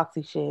know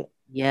Foxy shit.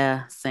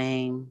 Yeah,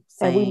 same.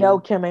 And we know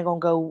Kim ain't gonna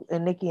go,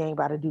 and Nicki ain't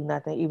about to do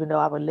nothing, even though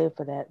I would live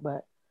for that.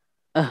 But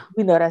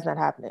we know that's not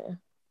happening.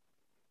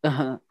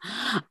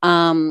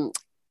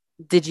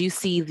 Did you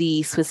see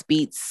the Swiss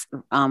Beats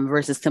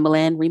versus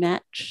Timbaland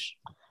rematch?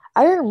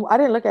 I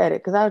didn't look at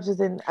it because I was just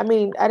in. I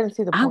mean, I didn't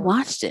see the point. I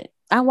watched it.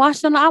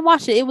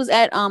 It was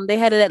at they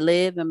had it at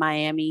Live in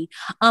Miami.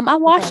 I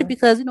watched it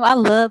because I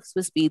love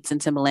Swiss Beats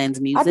and Timbaland's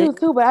music. I do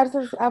too, but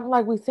I'm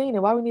like, we've seen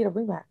it. Why we need a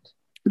rematch?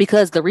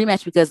 Because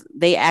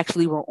they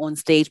actually were on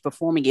stage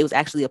performing. It was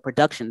actually a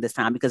production this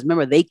time because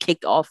remember they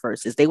kicked off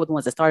verses. They were the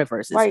ones that started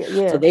verses. Right,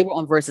 yeah. So they were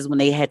on verses when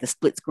they had the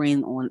split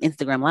screen on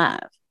Instagram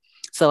Live.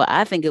 So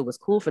I think it was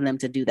cool for them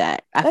to do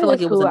that. I feel like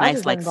it was a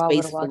nice like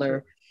space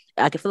filler.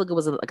 I can feel like it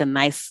was like a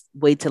nice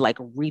way to like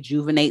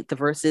rejuvenate the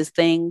verses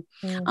thing.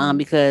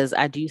 Because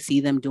I do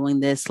see them doing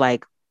this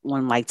like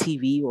on like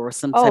TV or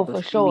some type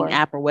of streaming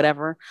app or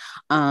whatever.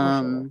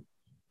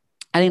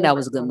 I think that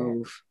was a good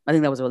move. I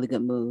think that was a really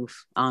good move,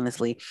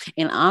 honestly.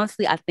 And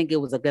honestly, I think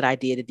it was a good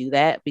idea to do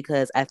that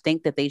because I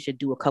think that they should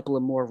do a couple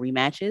of more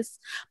rematches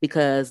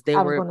because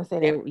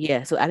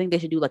so I think they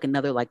should do like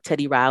another like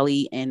Teddy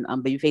Riley and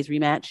Babyface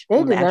rematch.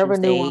 They deserve a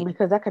new one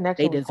because that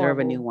connection. They deserve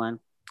a new one.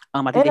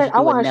 I think I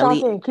want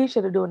Shanti and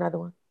Keisha to do another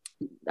one.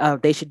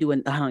 They should do I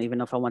don't even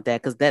know if I want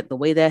that because the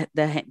way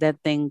that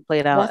thing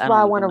played out. That's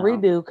why I want to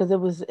redo because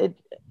it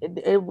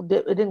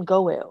didn't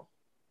go well.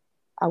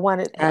 I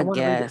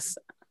guess.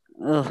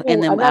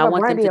 And then I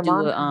want them to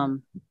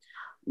do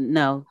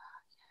no.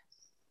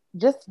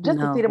 Just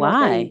to see them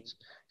on stage.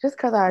 Just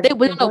because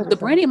the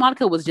Brandy and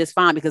Monica was just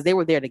fine because they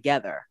were there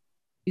together.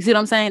 You see what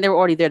I'm saying? They were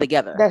already there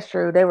together. That's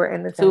true. They were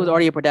in the same. So it was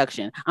already a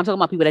production. I'm talking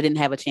about people that didn't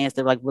have a chance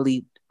to like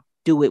really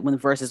do it when the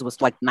verses was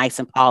like nice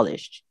and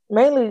polished.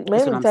 Mainly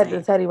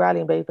Teddy Riley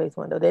and Babyface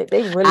one though. They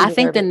really. I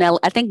think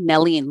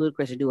Nelly and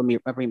Ludacris should do a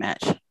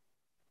rematch.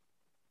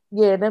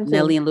 Yeah, them too.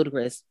 Nelly and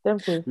Ludacris. Them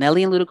too.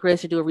 Nelly and Ludacris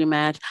should do a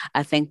rematch.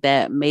 I think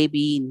that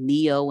maybe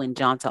Neo and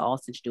Jonta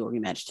Austin should do a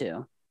rematch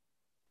too.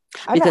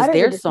 Because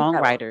they're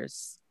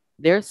songwriters.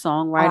 They're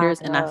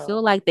songwriters, and I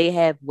feel like they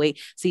have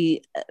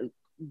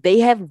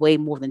way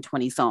more than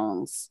 20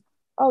 songs.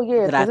 Oh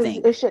yeah, I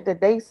think it's shit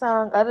that they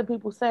sung, other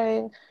people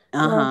sang. You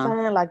know what I'm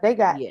saying? Like they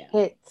got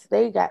hits.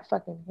 They got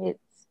fucking hits.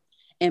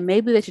 And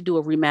maybe they should do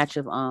a rematch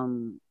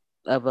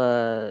of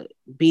a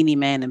Beanie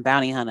Man and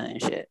Bounty Hunter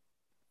and shit.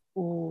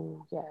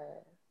 Ooh, yeah.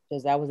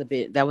 Because that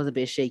was a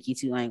bit shaky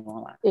too. I ain't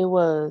gonna lie. It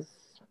was.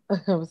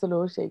 It was a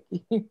little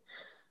shaky. It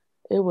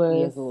was.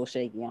 Yeah, it's a little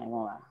shaky. I ain't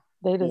gonna lie.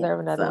 They deserve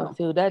another one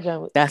too.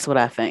 That's what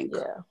I think.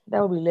 Yeah,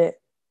 that would be lit.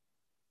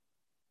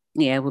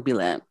 Yeah, it would be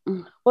lit.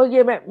 Well,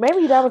 yeah,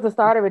 maybe that was the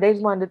start of it. They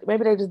just wanted.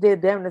 Maybe they just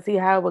did them to see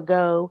how it would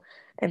go,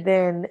 and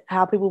then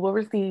how people will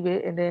receive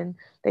it, and then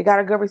they got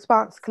a good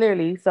response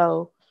clearly.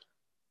 So.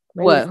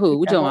 What? Who?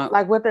 What you talking about?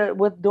 Like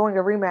with doing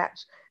a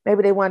rematch.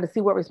 Maybe they wanted to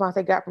see what response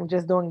they got from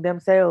just doing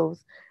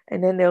themselves,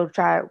 and then they'll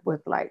try it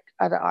with like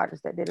other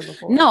artists that did it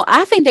before. No,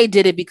 I think they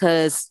did it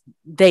because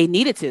they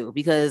needed to.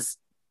 Because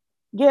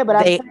I'm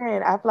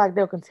saying I feel like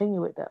they'll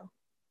continue it though.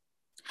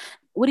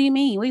 What do you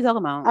mean? What are you talking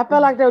about? I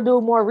feel like they'll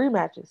do more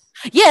rematches.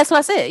 Yeah, that's what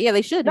I said. Yeah,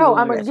 they should. No,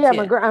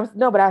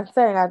 but I'm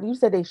saying you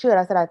said they should.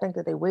 I said I think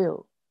that they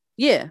will.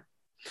 Yeah.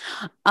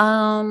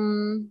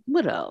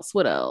 What else?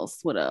 What else?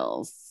 What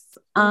else?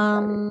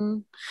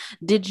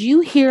 Did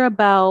you hear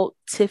about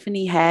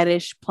Tiffany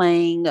Haddish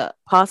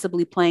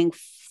possibly playing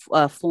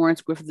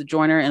Florence Griffith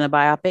Joyner in a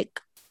biopic?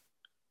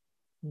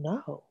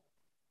 No.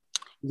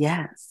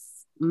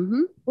 Yes.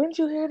 Mm-hmm. When did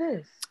you hear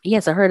this?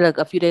 Yes, I heard it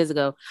a few days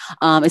ago.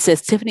 It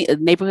says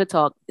Neighborhood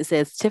Talk. It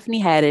says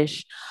Tiffany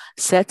Haddish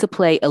set to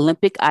play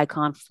Olympic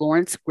icon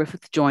Florence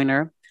Griffith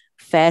Joyner,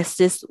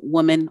 fastest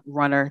woman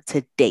runner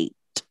to date.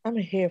 I'm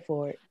here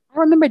for it. I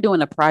remember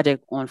doing a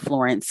project on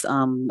Florence.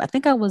 I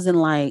think I was in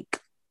like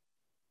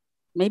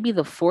maybe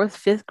the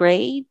fifth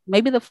grade,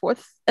 maybe the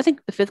fourth. I think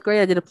the fifth grade.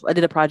 I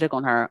did a project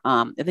on her.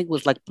 I think it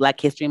was like Black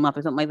History Month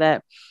or something like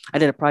that. I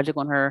did a project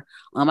on her.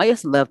 I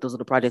used to love those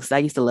little projects. I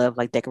used to love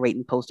like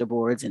decorating poster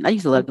boards, and I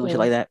used to love doing shit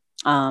like that.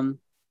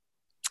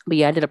 But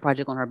yeah, I did a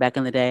project on her back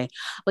in the day.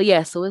 But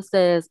yeah, so it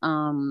says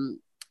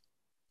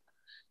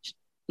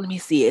let me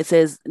see. It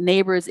says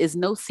Neighbors is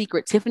no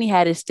secret. Tiffany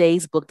Haddish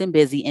stays booked and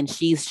busy, and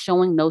she's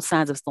showing no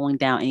signs of slowing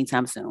down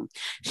anytime soon.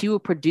 She will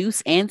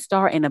produce and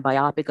star in a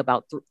biopic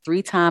about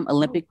three-time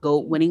Olympic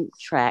gold winning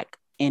track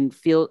and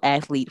field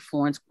athlete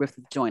Florence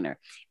Griffith Joyner,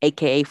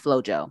 aka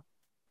FloJo.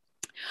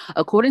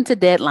 According to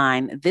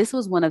Deadline, this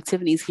was one of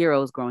Tiffany's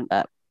heroes growing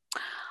up.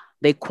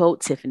 They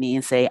quote Tiffany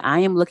and say, "I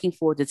am looking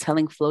forward to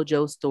telling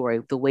FloJo's story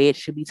the way it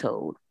should be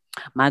told.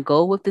 My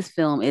goal with this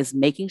film is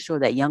making sure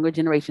that younger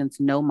generations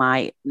know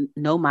my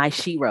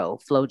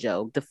shero,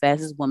 FloJo, the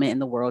fastest woman in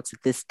the world to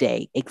this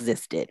day,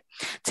 existed."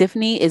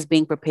 Tiffany is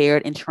being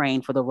prepared and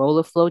trained for the role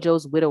of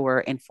FloJo's widower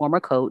and former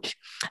coach,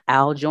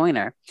 Al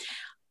Joyner.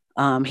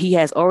 He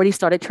has already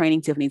started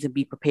training Tiffany to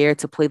be prepared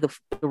to play the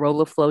role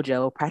of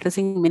FloJo,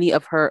 practicing many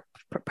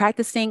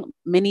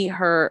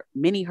her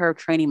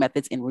training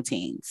methods and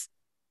routines.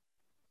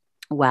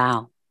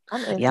 Wow.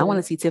 Yeah, I want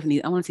to see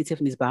Tiffany. I want to see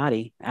Tiffany's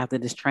body after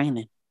this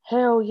training.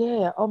 Hell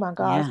yeah. Oh my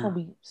God. Yeah. It's going to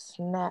be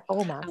snap.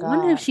 Oh my God. I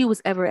wonder if she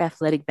was ever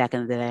athletic back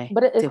in the day.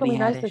 But it's going to be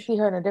nice to see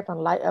her in a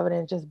different light other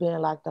than just being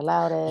like the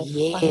loud ass.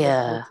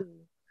 Yeah.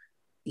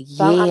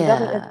 So I'm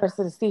definitely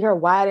interested to see her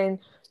widen,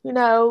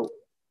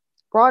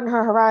 broaden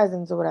her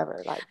horizons or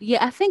whatever. Like,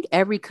 yeah, I think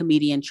every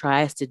comedian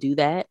tries to do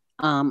that.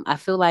 I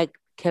feel like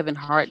Kevin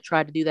Hart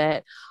tried to do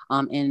that.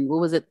 And what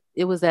was it?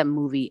 It was that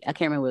movie. I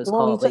can't remember what it was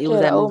called, but it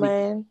was that movie.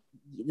 Man.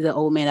 The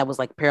old man that was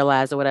like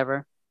paralyzed or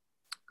whatever.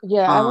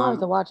 Yeah, I wanted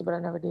to watch it, but I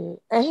never did.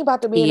 And he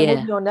about to be in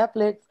a movie on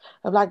Netflix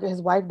of like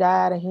his wife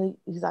died and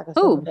he's like a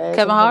single dad.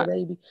 Kevin Hart?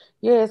 Baby.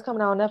 Yeah, it's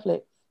coming out on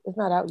Netflix. It's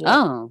not out yet.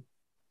 Oh.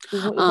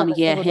 It's like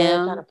him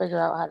trying to figure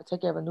out how to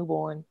take care of a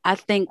newborn. I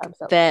think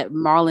that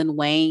Marlon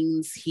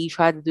Wayans, he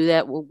tried to do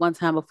that one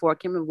time before. I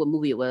can't remember what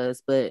movie it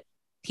was, but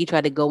he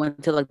tried to go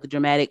into like the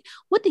dramatic.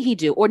 What did he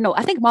do? Or no,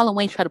 I think Marlon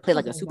Wayans tried to play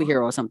like a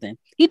superhero or something.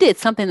 He did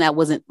something that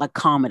wasn't like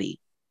comedy.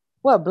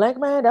 What, Blank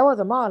Man? That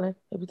wasn't Marlon.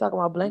 If you're talking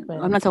about Blank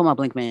Man. I'm not talking about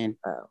Blank Man.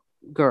 Oh.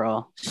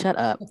 Girl, shut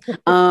up.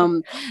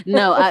 No,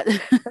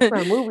 that's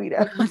my movie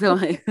though.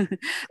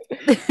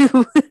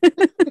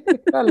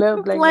 I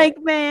love Blank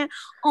Man.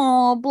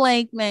 Oh,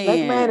 Blank Man.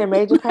 Blank Man and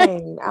Major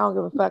Payne. I don't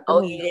give a fuck.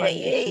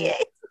 Yeah.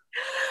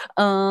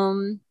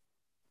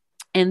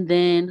 And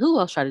then who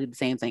else tried to do the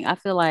same thing? I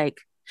feel like,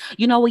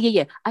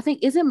 yeah. I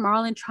think, isn't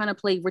Marlon trying to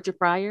play Richard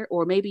Pryor,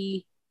 or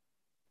maybe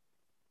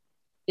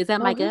is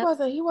that Mike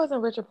Epps? He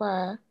wasn't Richard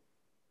Pryor.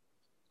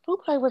 Who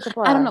played Richard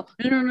Pryor? I don't know.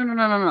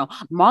 No.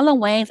 Marlon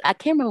Wayans. I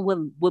can't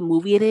remember what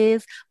movie it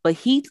is, but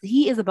he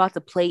is about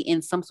to play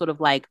in some sort of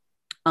like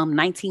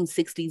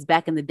 1960s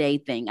back in the day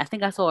thing. I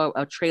think I saw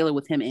a trailer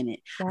with him in it.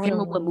 I can't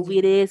remember what movie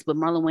it is, but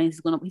Marlon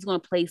Wayans he's gonna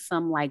play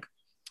some like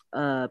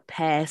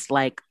past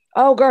like.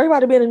 Oh, girl, he about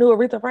to be in a new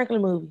Aretha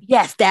Franklin movie.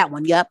 Yes, that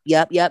one. Yep.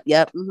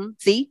 Mm-hmm.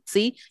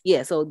 See,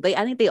 yeah. So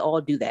I think they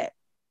all do that.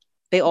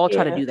 They all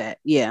try to do that.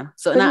 Yeah.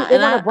 So now they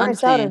want to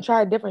branch out and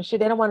try different shit.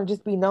 They don't want to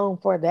just be known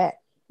for that.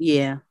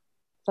 Yeah.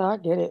 So I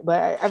get it,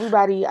 but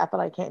everybody I feel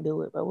like can't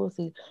do it, but we'll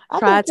see.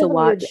 I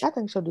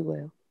think she'll do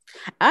well.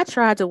 I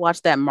tried to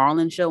watch that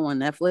Marlon show on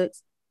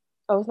Netflix.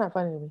 Oh, it's not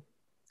funny to me.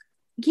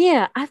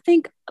 Yeah, I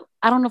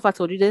don't know if I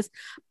told you this,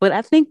 but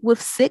I think with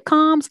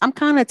sitcoms, I'm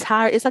kind of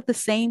tired. It's like the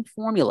same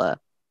formula.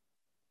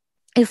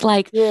 It's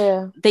like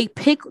they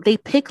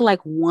pick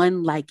like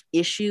one like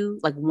issue,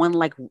 like one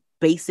like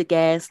basic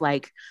ass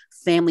like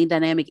family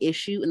dynamic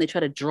issue, and they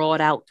try to draw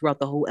it out throughout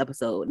the whole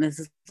episode, and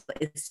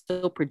it's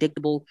so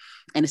predictable,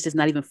 and it's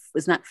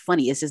not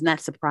funny, it's just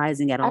not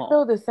surprising at all. I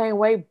feel the same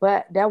way,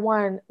 but that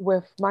one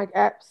with Mike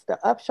Epps, the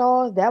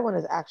Upshaws, that one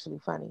is actually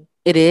funny.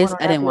 It is.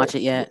 I didn't watch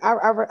it yet. I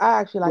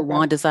actually like that.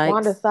 Wanda Sykes.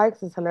 Wanda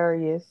Sykes is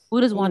hilarious.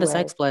 Who does Wanda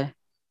Sykes play?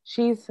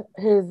 She's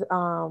his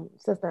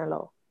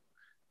sister-in-law.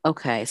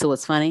 Okay, so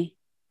it's funny.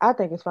 I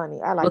think it's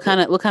funny. I like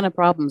what kind of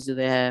problems do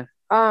they have?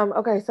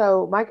 Okay,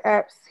 so Mike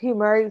Epps, he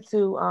married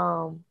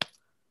to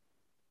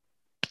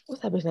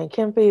what's that bitch name?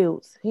 Kim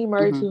Fields. He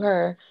married to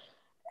her,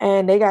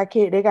 and they got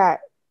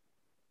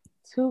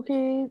two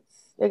kids.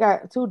 They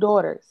got two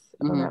daughters,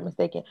 if I'm not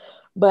mistaken.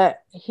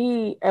 But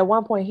at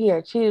one point he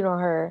had cheated on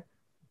her.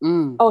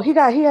 Oh, he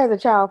has a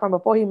child from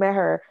before he met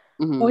her.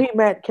 Well, he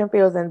met Kim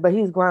Fields, but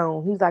he's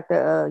grown. He's like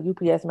the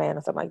UPS man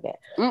or something like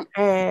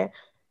that.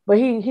 But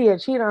he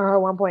had cheated on her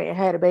at one point and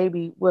had a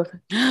baby with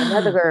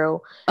another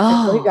girl.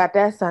 And so he got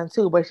that son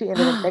too, but she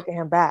ended up taking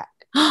him back.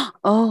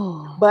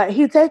 But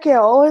he take care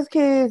of all his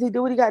kids. He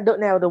do what he got to do.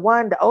 Now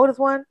the oldest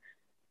one,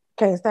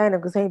 can't stand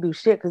him because he ain't do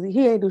shit because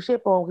he ain't do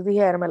shit for him because he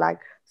had him at like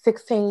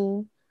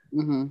 16.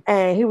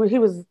 And he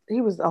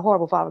was a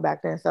horrible father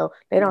back then, so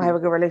they don't have a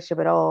good relationship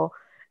at all.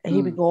 And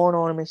he be going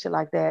on him and shit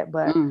like that.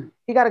 But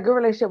he got a good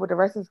relationship with the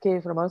rest of his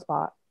kids for the most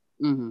part.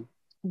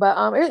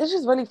 But it's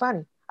just really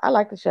funny. I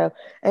like the show,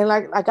 and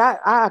like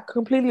I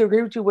completely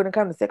agree with you when it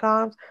comes to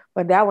sitcoms.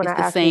 But that one it's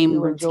I actually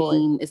do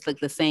enjoy. It's like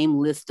the same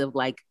list of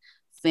like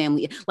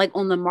family, like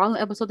on the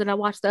Marlon episode that I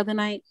watched the other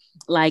night,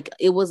 like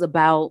it was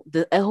about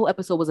the whole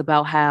episode was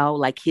about how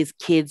like his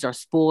kids are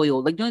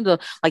spoiled, like during the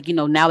like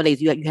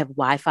nowadays you have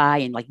Wi-Fi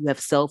and like you have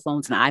cell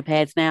phones and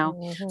iPads now,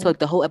 so like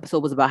the whole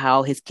episode was about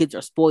how his kids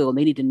are spoiled.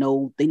 They need to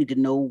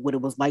know what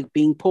it was like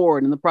being poor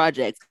in the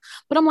projects.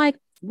 But I'm like,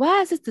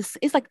 why is this?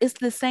 It's like it's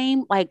the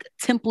same like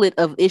template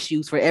of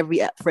issues for every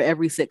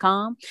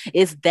sitcom.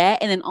 It's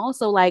that, and then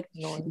also like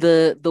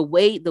the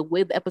way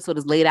the episode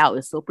is laid out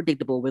is so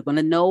predictable. We're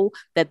gonna know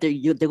that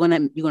you're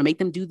gonna make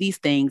them do these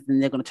things,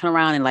 and they're gonna turn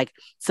around and like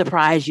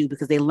surprise you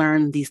because they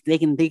learn these. They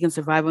can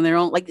survive on their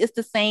own. Like it's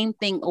the same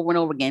thing over and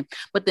over again.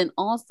 But then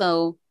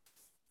also,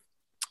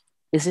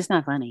 it's just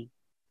not funny.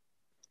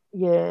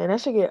 Yeah, and that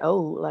should get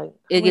old. Like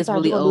it gets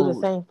really old. Do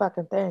the same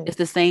fucking thing. It's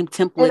the same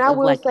template. And I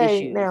will say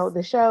issues. Now,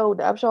 the show,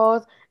 the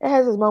Upshaws, it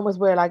has its moments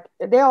where like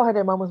they all have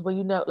their moments where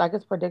like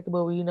it's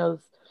predictable, where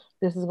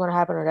this is going to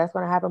happen or that's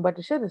going to happen. But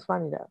the shit is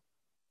funny though.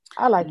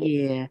 I like it.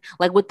 Yeah,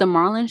 like with the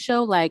Marlon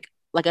show, like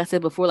I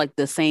said before, like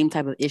the same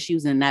type of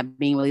issues and not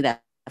being really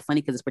that funny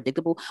because it's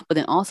predictable. But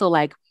then also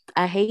like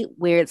I hate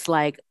where it's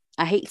like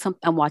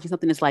I'm watching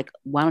something that's like,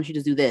 why don't you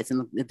just do this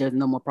and there's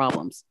no more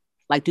problems.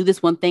 Like do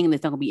this one thing and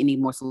there's not gonna be any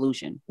more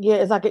solution. Yeah,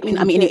 it's like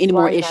any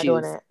more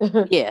issues.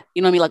 Yeah,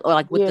 you know what I mean? Like or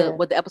like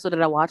with the episode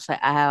that I watched, like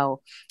how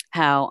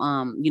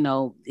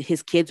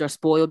his kids are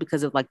spoiled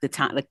because of like the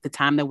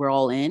time that we're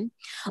all in.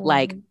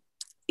 Like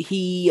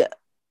he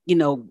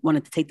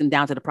wanted to take them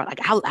down to the project.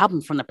 Like album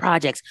from the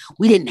projects.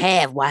 We didn't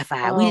have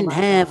Wi-Fi. We didn't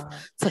have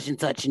such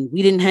and such, and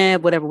we didn't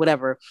have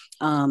whatever.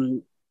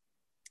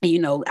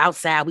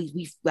 Outside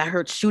I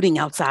heard shooting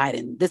outside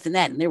and this and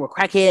that, and there were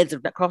crackheads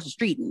across the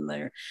street and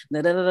they're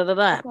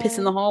piss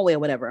in the hallway or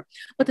whatever.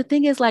 But the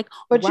thing is, like,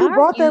 but you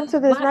brought them to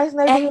this nice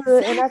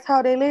neighborhood and that's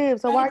how they live.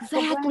 So why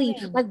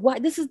like why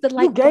this is the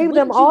like you gave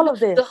them all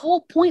of this. The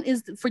whole point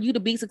is for you to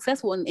be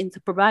successful and to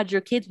provide your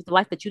kids with the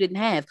life that you didn't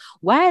have.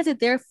 Why is it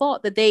their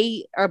fault that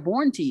they are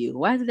born to you?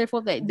 Why is it their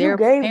fault that their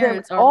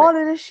parents them all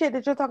of this shit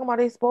that you're talking about?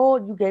 They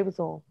spoiled. You gave it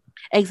to them.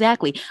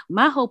 Exactly.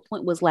 My whole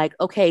point was like,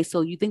 okay,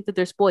 so you think that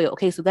they're spoiled.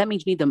 Okay, so that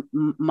means you need to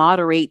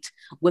moderate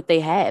what they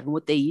have and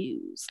what they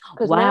use.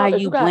 Why are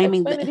you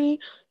blaming them?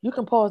 You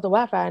can pause the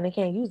Wi-Fi and they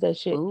can't use that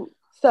shit. Ooh,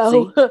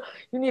 so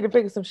you need to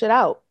figure some shit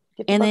out.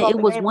 And then it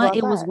was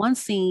one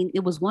scene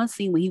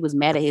when he was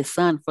mad at his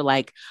son for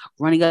like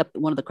running up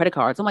one of the credit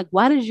cards. I'm like,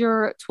 why does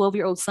your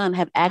 12-year-old son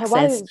have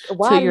access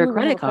to your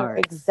credit card?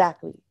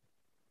 Exactly.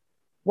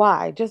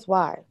 Why? Just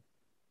why?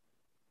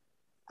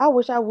 I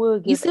wish I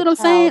would. You see what I'm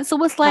saying?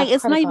 So it's like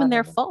it's not even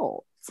their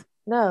fault.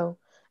 No,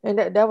 and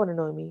that would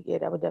annoy me. Yeah,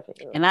 that would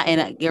definitely.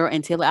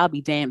 And Taylor, I'll be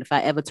damned if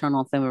I ever turn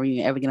on Family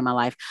Reunion ever again in my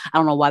life. I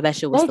don't know why that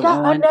show was still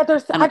on.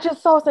 I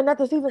just saw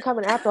another season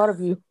coming after all of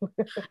you.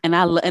 and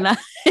I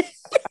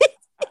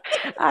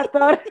I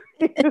thought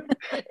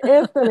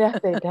instantly. I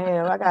said,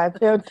 "Damn, I gotta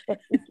tell."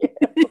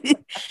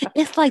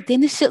 It's like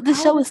then this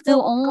show is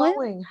still on.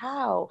 Going?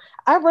 How?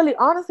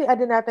 Honestly, I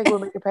did not think we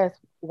would make it past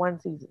one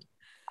season.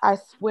 I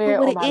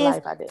swear on my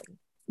life I didn't.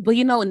 But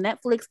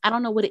Netflix, I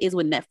don't know what it is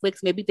with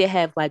Netflix. Maybe they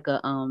have like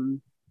a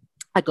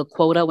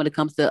quota when it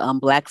comes to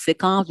black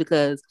sitcoms,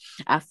 because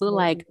I feel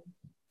like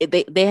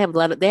they have a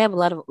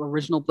lot of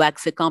original black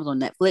sitcoms on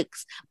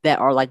Netflix that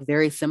are like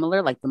very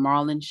similar, like the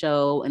Marlon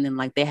Show, and then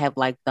like they have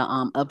like the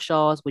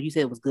Upshaws. What you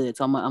said was good,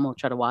 so I'm gonna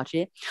try to watch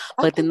it.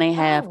 But then they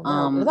have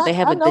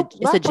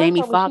it's a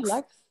Jamie Foxx.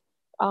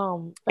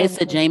 It's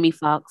a Jamie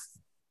Foxx.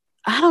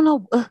 I don't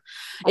know.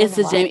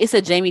 It's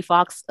a Jamie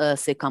Foxx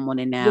sitcom on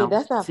it now.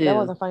 Yeah, that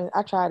wasn't funny.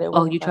 I tried it.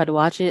 Oh, you tried to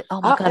watch it? Oh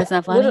my God, it's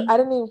not funny. I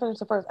didn't even finish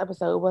the first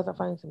episode. It wasn't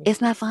funny to me.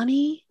 It's not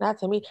funny? Not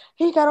to me.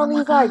 He got on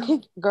these like he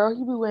be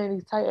wearing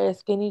these tight ass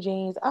skinny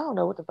jeans. I don't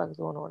know what the fuck is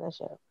going on in that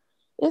show.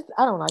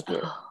 I don't like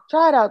it.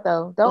 Try it out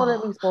though. Don't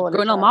let me spoil it.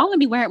 Girl, no, Marlon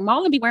be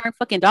wearing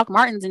fucking Doc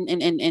Martens and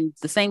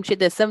the same shit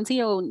that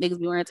 17-year-old niggas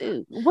be wearing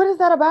too. What is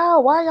that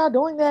about? Why are y'all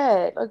doing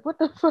that? Like what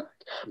the fuck?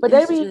 But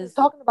they be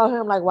talking about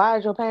him like, why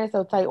is your pants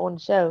so tight on the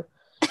show?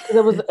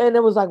 It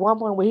was like one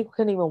point where he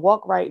couldn't even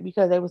walk right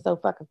because they were so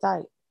fucking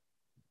tight.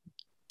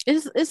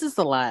 It's just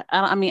a lot.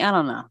 I mean, I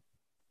don't know.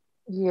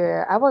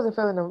 Yeah, I wasn't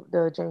feeling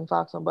the Jamie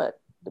Foxx one, but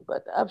the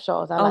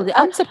Upshaws.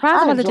 I'm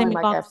surprised about the Jamie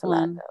Foxx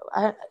one.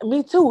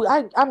 Me too.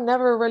 I'm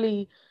never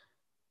really.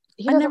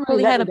 I never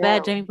really had a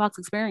bad Jamie Foxx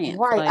experience.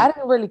 Right. Like, I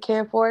didn't really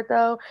care for it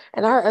though,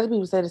 and I heard other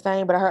people say the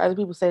same, but I heard other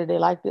people say that they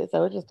liked it,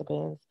 so it just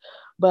depends.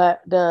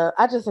 But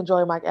I just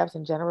enjoy Mike Epps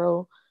in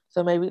general.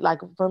 So maybe like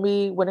for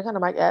me, when it comes to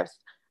Mike Epps,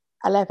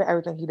 I laugh at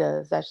everything he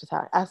does. That's just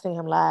how I've seen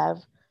him live.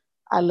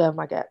 I love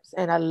Mike Epps,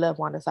 and I love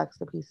Wanda Sykes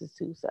to pieces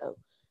too. So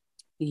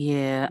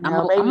Yeah, you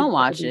know, I'm maybe gonna I could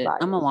watch be it.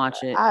 I'm gonna biased, watch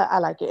but it. I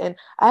like it, and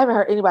I haven't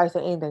heard anybody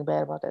say anything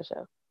bad about that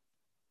show.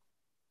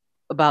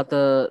 About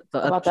the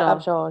About the Upshaw.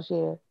 Upshaws,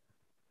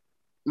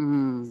 yeah.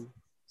 Mm.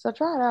 So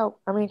try it out.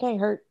 I mean, it can't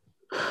hurt.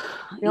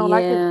 If you don't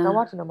like it, just don't Yeah,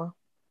 watch it no more.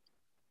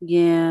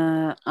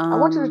 yeah. I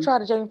want you to try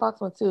the Jamie Foxx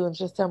one too, and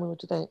just tell me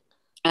what you think.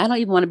 I don't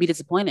even want to be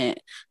disappointed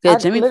I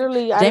because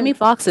literally I Jamie didn't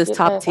Foxx is get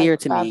top past like tier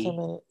to 5-10 me.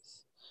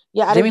 minutes.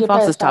 Yeah, I didn't Jamie get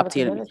Foxx is past five top or ten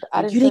tier to me. minutes.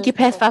 I You didn't didn't finish get the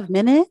past show. 5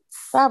 minutes?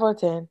 5 or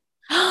 10.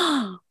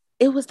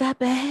 It was that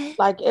bad?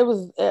 Like it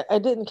was.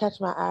 It didn't catch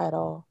my eye at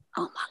all.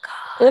 Oh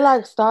my It god.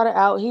 like started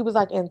out. He was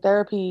like in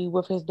therapy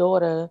with his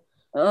daughter,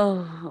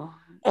 Oh,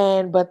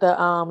 and but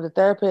the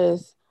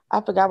therapist,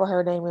 I forgot what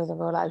her name is in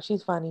real life.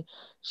 She's funny.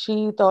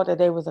 She thought that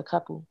they was a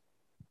couple.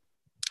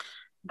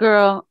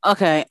 girl.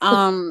 Okay.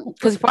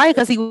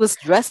 Because he was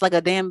dressed like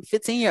a damn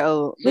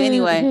 15-year-old. But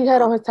anyway, He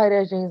had on his tight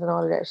ass jeans and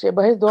all of that shit.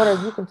 But his daughter,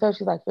 you can tell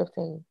she's like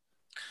 15.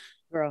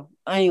 girl.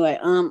 Anyway,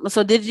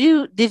 so did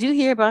you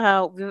hear about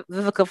how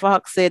Vivica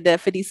Fox said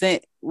that 50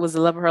 Cent was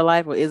the love of her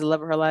life or is the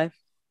love of her life?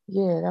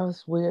 Yeah, that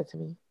was weird to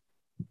me.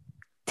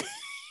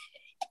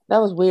 That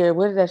was weird.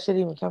 Where did that shit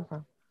even come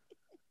from?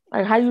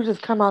 Like how you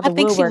just come out I the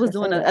think she woodwork was and say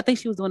doing that? I think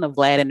she was doing a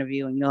Vlad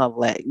interview, and you know how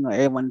Vlad,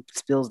 everyone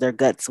spills their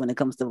guts when it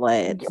comes to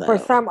Vlad. For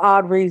So some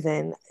odd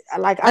reason.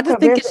 Like I I'm just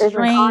think convinced it's it's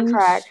in strange.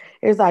 contract.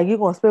 It's like you're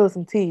gonna spill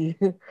some tea.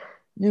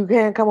 You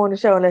can't come on the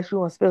show unless you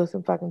want to spill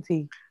some fucking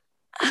tea.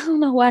 I don't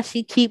know why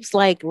she keeps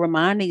like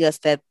reminding us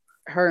that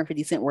her and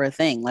 50 Cent were a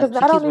thing. Like Cause she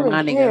I keeps don't even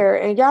reminding us. care,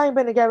 and y'all ain't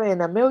been together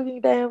in a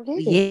million damn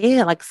years.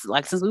 Yeah, like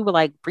since we were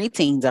like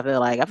preteens, I feel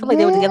like they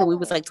were Yeah, together when we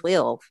was like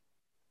 12.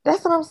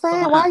 that's what I'm So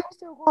saying. Why are you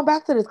still going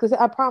back to this? Because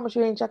I promise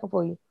you, he ain't checking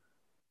for you.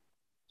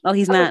 oh,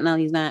 he's I mean, not. No,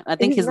 he's not. I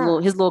think he's his little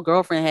not. his little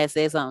girlfriend had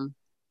said something.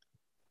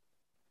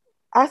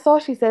 I saw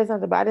she said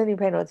something, but I didn't even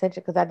pay no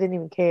attention because I didn't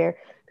even care.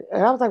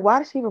 And I was like, why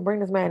did she even bring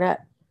this man up?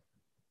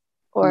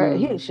 Or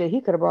Mm.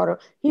 he could have brought him.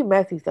 He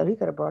messy, so he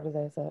could have brought his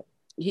ass up.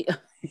 He,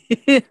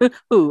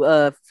 who?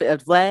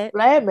 Vlad?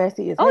 Vlad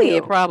messy as Oh yeah,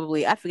 hell.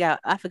 probably. I forgot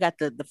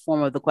the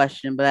form of the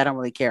question, but I don't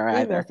really care He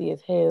either. messy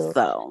as hell.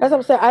 So That's what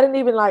I'm saying. I didn't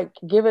even like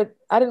give it.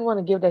 I didn't want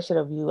to give that shit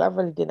a view. I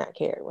really did not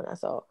care when I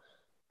saw it.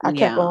 I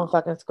kept yeah, on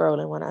fucking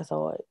scrolling when I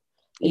saw it.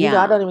 And I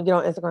yeah, don't even get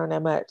on Instagram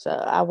that much. So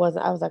I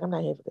wasn't. I was like, I'm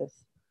not here for this.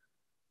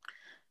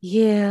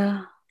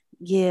 yeah,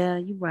 yeah.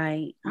 You're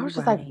right. I You're was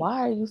just like, right.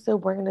 why are you still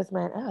bringing this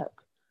man up?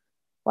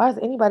 Why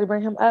does anybody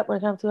bring him up when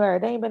it comes to her?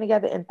 They ain't been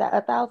together in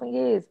 1,000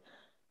 years. You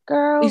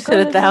Girl, go said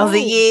a live your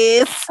thousand life.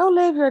 years. Go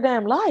live your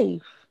damn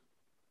life.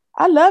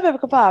 I love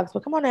Erica Fox,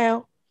 but come on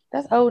now.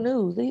 That's old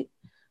news.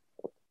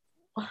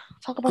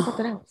 Talk about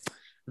something else.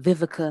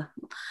 Vivica.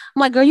 I'm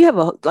like, girl, you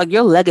have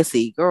your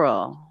legacy,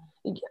 girl.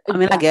 I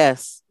mean, I Yeah.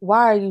 guess.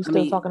 Why are you I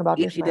still mean, talking about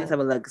yeah, this she does man? have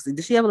a legacy.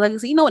 Does she have a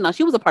legacy? You know what? No,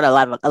 she was a part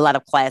of a lot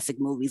of classic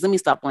movies. Let me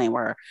stop playing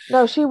with her.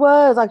 No, she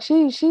was like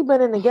she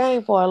been in the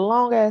game for a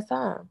long ass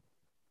time.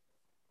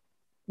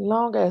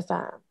 Long ass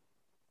time.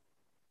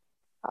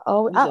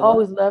 You I said what?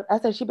 always loved. I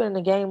said she been in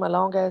the game a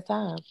long ass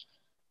time.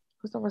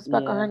 Put some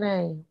respect on her Yeah,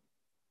 name.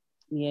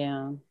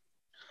 yeah.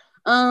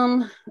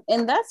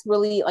 And that's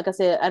really, like I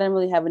said, I didn't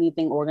really have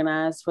anything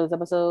organized for this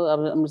episode.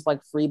 I'm just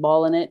like free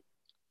balling it.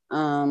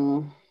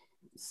 Um,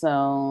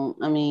 so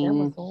I mean,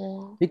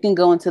 Amazon. we can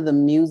go into the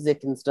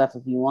music and stuff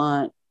if you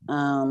want.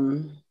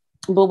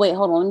 But wait,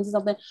 hold on, let me see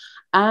something.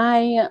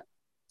 I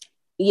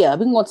Yeah,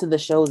 we can go into the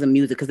shows and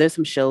music because there's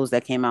some shows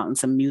that came out and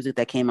some music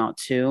that came out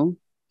too.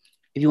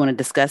 If you want to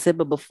discuss it,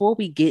 but before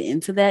we get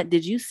into that,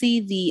 did you see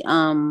the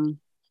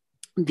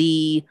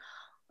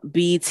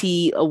BET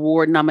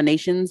Award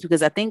nominations?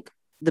 Because I think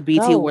the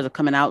BET Awards No. are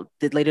coming out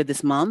later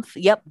this month.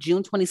 Yep,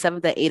 June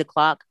 27th at 8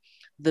 o'clock.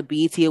 The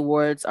BET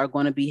Awards are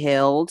going to be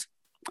held.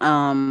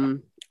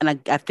 And I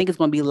think it's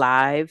going to be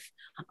live,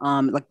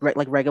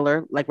 like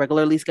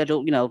regularly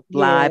scheduled, live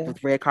Yeah.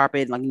 with red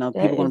carpet, like That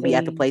people are going is to be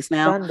at the a place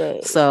now. Sunday.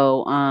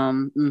 So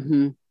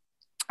and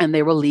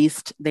they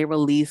released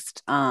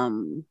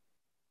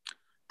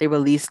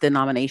the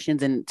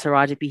nominations, and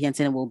Taraji P.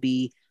 Henson will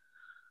be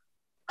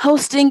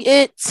hosting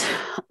it.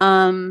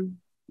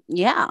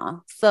 Yeah.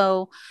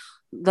 So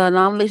the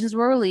nominations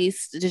were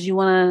released. Did you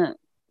want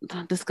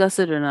to discuss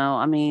it or no?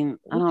 I mean,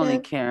 I We don't really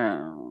can.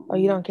 care. Oh,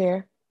 you don't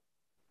care?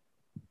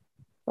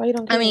 Why you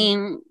don't I care?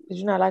 mean, Did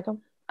you not like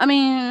him? I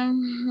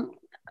mean,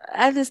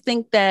 I just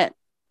think that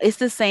it's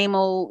the same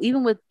old.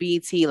 Even with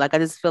BT, like I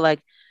just feel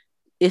like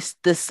it's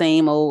the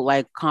same old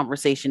like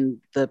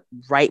conversation. The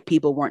right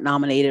people weren't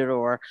nominated,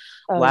 or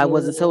Oh why yeah,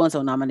 wasn't yeah. so and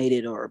so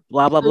nominated, or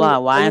blah blah So you blah. so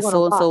Why you're is gonna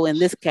so and so in watch?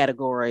 this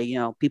category?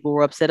 People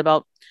were upset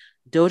about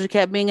Doja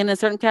Cat being in a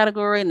certain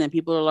category, and then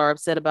people are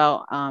upset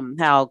about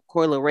how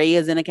Coyle Ray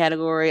is in a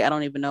category. I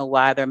don't even know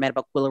why they're mad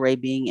about Coyle Ray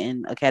being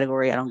in a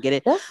category. I don't get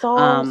it. That song.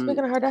 Um,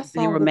 Speaking of her, that they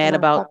song were gets on mad my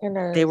about fucking they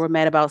nerves. were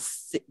mad about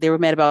they were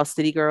mad about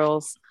City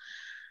Girls.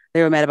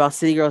 They were mad about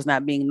City Girls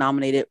not being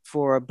nominated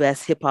for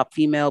Best Hip Hop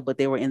Female, but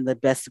they were in the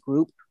Best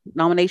Group.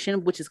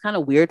 nomination, which is kind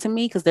of weird to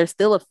me because they're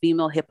still a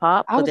female hip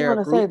hop, I but was they're a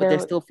gonna say group, but they're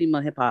still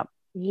female hip hop.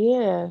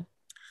 Yeah.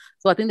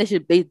 So I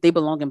think they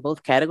belong in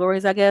both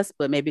categories, I guess,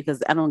 but maybe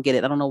because I don't get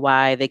it. I don't know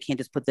why they can't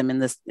just put them in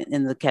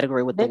the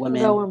category with They the can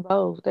women. go in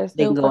both. They're They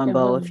still can go in fucking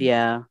both. women.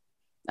 Yeah.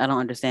 I don't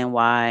understand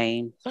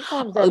why.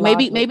 Sometimes they're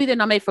maybe they're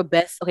nominated for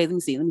best. Okay, let me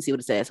see. Let me see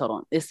what it says. Hold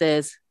on. It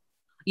says,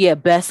 yeah,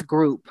 best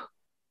group.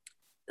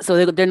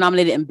 So they're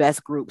nominated in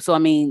best group. So I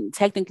mean,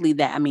 technically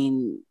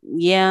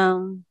yeah.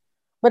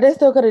 But they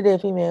still could have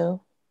did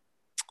female.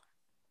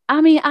 I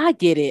mean, I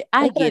get it.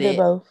 I get it.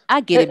 Both. I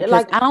get it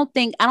because I don't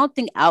think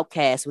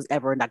Outkast was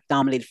ever like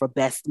nominated for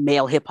best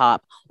male hip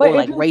hop or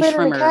like Ray fit in a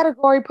Shrimmer.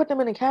 category, put them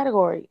in a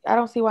category. I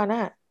don't see why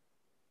not.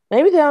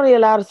 Maybe they only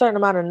allowed a certain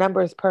amount of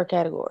numbers per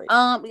category.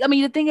 I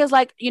mean, the thing is,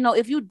 like,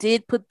 if you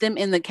did put them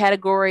in the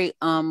category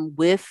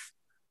with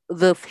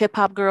the hip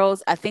hop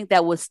girls, I think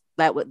that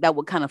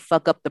would kind of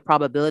fuck up the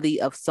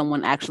probability of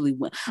someone actually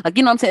win. Like,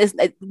 you know what I'm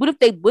saying? What if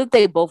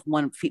they both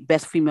won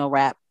best female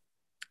rap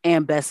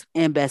and best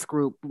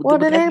group? Well,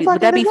 would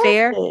that be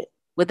fair?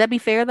 Would that be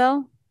fair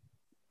though?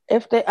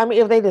 If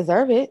they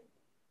deserve it.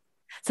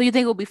 So you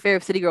think it would be fair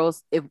if City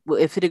Girls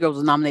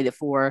was nominated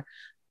for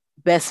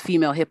best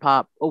female hip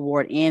hop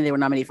award and they were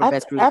nominated for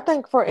best group? I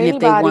think for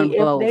anybody,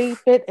 if they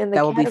fit in the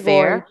that category, would be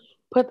fair.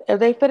 If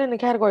they fit in the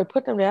category,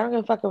 put them there. I don't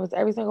give a fuck if it's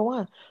every single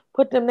one.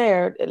 Put them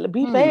there.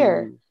 Be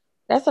fair.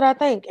 That's what I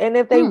think. And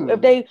if they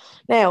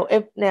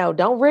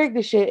don't rig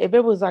the shit. If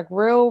it was like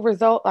real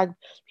result, like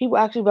people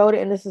actually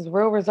voted and this is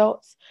real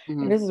results,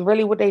 and this is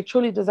really what they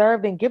truly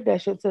deserve, then give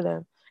that shit to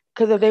them.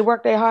 Because if they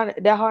work that hard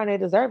and they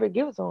deserve it,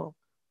 give it to them.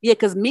 Yeah,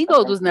 because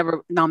Migos was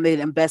never nominated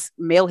in best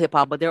male hip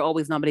hop, but they're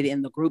always nominated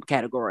in the group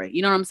category.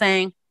 You know what I'm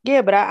saying?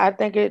 Yeah, but I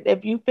think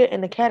if you fit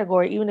in the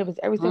category, even if it's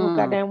every single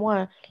goddamn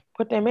one,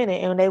 put them in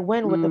it and they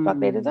win what the fuck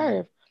they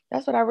deserve.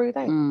 That's what I really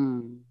think.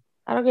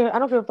 I don't give a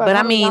fuck. But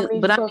I mean,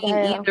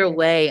 either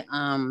way,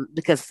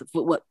 because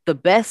what the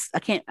best, I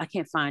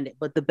can't find it,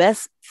 but the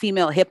best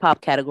female hip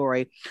hop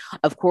category,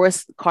 of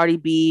course, Cardi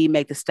B,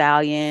 Meg Thee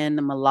Stallion,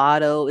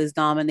 Mulatto is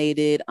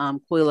nominated,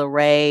 Coi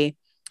Leray,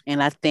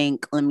 and I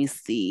think, let me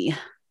see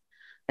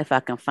if I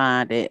can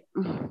find it.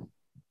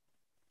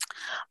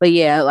 But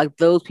yeah, like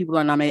those people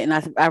are nominated,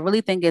 and I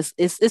really think it's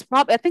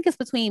probably, I think it's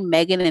between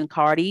Megan and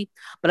Cardi,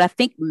 but I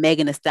think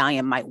Megan Thee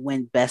Stallion might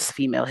win best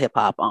female hip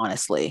hop,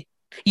 honestly.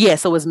 Yeah,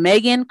 so it's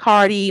Megan,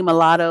 Cardi,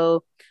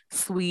 Mulatto,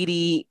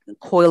 Sweetie,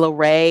 Coi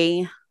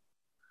Leray.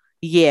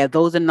 Yeah,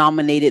 those are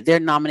nominated. They're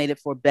nominated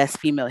for best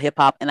female hip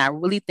hop, and I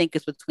really think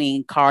it's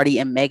between Cardi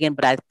and Megan,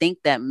 but I think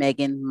that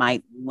Megan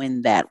might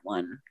win that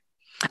one.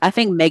 I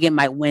think Megan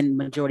might win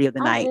majority of the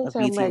night of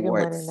BET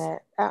Awards.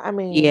 I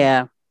mean,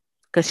 yeah,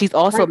 because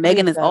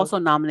Megan is also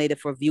nominated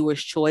for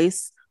Viewer's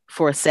Choice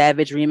for a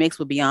Savage remix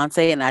with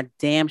Beyonce, and I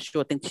damn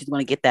sure think she's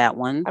going to get that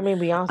one. I mean,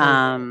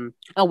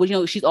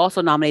 Beyonce. She's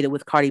also nominated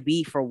with Cardi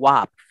B for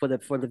WAP for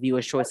the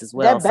Viewer's Choice as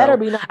well. That better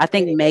be. I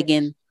think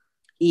Megan.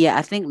 Yeah,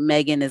 I think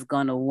Megan is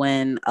going to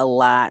win a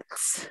lot.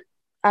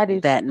 I do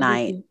that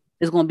night.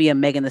 It's going to be a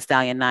Megan Thee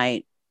Stallion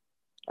night.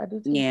 I do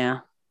too. Yeah.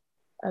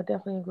 I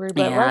definitely agree.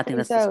 But yeah, I think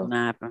that's what's going to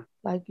happen.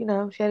 Like, she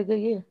had a good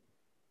year.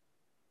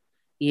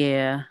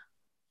 Yeah.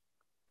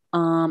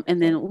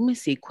 And then let me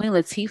see, Queen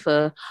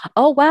Latifah.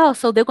 Oh wow!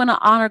 So they're going to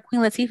honor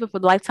Queen Latifah for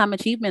the Lifetime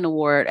Achievement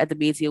Award at the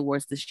BET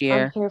Awards this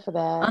year. I'm here for that.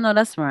 Oh no,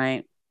 that's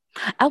right.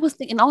 I was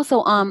thinking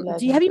also. Have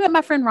you met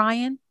my friend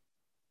Ryan?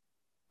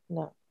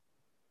 No.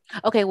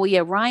 Okay, well,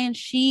 yeah, Ryan.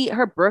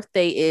 Her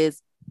birthday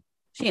is.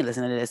 She ain't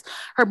listening to this.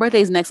 Her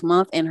birthday is next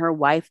month, and her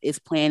wife is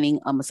planning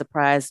a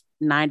surprise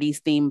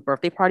 '90s themed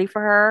birthday party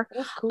for her.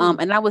 That's cool.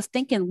 And I was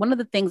thinking, one of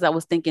the things I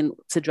was thinking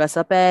to dress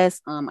up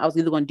as, I was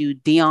either going to do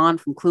Dion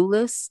from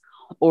Clueless,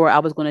 or I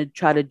was going to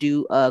try to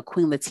do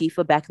Queen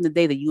Latifah back in the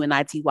day, the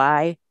UNITY.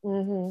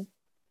 Mm-hmm.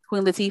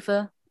 Queen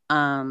Latifah.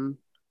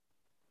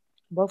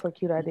 Both are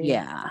cute ideas.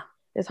 Yeah.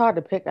 It's hard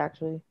to pick,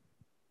 actually.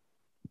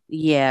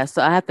 Yeah,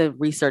 so I have to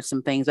research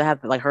some things. I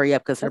have to hurry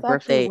up because her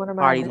birthday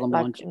party is going to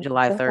be on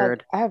July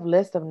 3rd. I have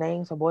lists of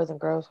names for boys and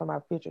girls for my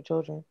future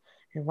children,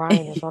 and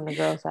Ryan is on the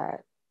girl side.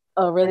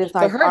 Oh, really? It's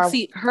like her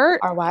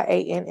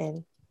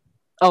RYANN.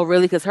 Oh,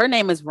 really? Because her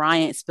name is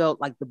Ryan,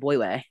 spelled like the boy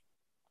way.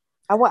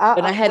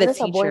 But I had a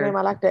teacher. A boy name,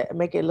 I like to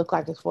make it look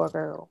like it's for a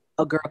girl.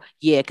 A girl,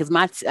 yeah. Because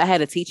I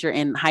had a teacher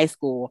in high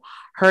school.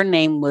 Her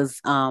name was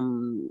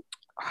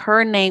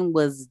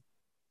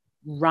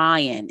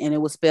Ryan, and it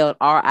was spelled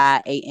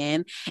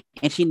RIAN,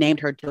 and she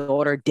named her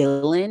daughter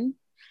Dylan,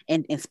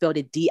 and spelled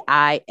it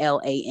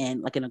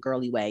DILAN, like in a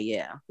girly way.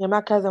 Yeah. Yeah,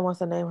 my cousin wants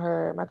to name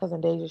her. My cousin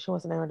Deja, she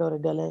wants to name her daughter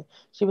Dylan.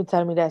 She's been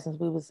telling me that since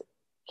we was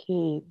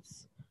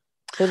kids.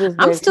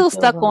 I'm still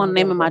stuck on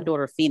naming my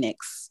daughter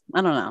Phoenix.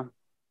 I don't know.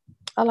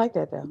 I like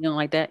that though. You don't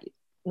like that?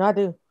 No, I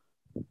do.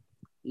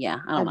 Yeah,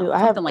 I don't know. I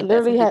have like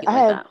literally that. I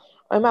have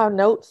in my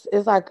notes.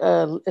 It's like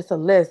it's a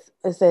list.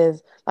 It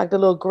says like the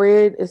little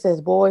grid. It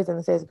says boys and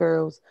it says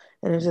girls,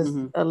 and it's just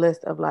a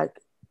list of like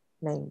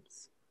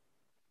names.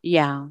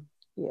 Yeah.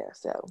 Yeah.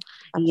 So.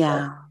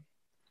 Yeah.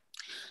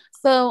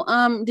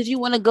 So, did you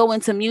want to go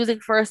into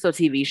music first or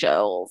TV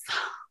shows?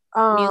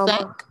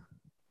 Music.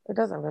 It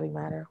doesn't really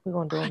matter. We're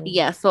gonna do it.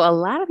 Yeah, so a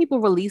lot of people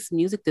released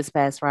music this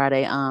past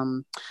Friday.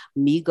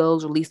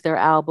 Migos released their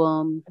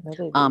album.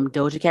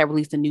 Doja Cat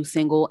released a new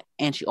single,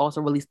 and she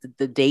also released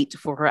the date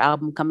for her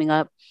album coming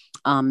up.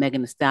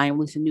 Megan Thee Stallion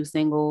released a new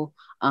single.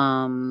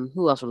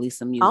 Who else released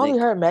some music? I only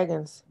heard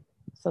Megan's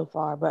so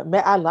far, but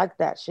I like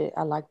that shit.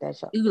 I like that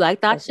shit. You like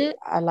that shit?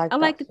 I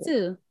like it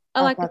too.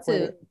 I like it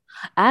too.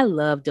 I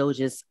love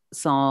Doja's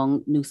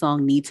new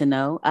song, Need to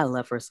Know. I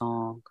love her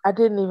song. I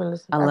didn't even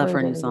listen. I love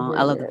her new song.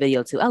 I love the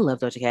video too. I love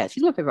Doja Cat.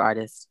 She's my favorite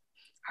artist.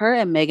 Her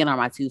and Megan are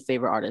my two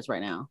favorite artists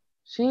right now.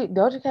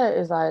 Doja Cat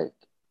is like,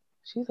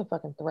 she's a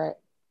fucking threat.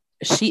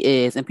 She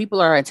is, and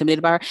people are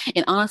intimidated by her.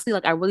 And honestly,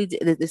 like I really,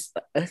 it's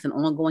an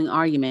ongoing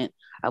argument.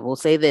 I will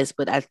say this,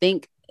 but I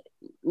think,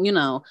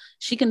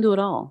 she can do it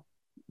all.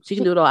 She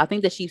can do it all. I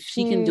think that she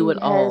can do it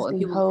all. And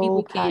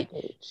people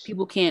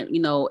can't,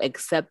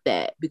 accept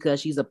that because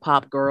she's a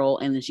pop girl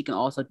and then she can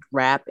also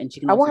rap and she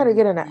can. I want her to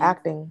get into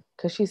acting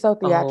because she's so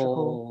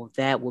theatrical. Oh,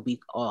 that would be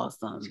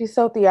awesome. She's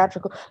so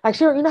theatrical. Like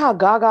you know how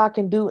Gaga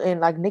can do,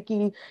 and like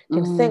Nicki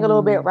can sing a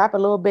little bit, rap a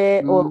little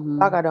bit, or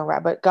Gaga don't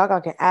rap, but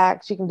Gaga can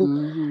act. She can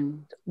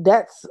do.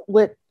 That's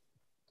what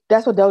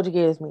Doja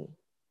gives me.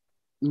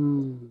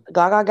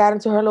 Gaga got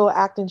into her little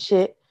acting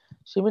shit.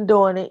 She been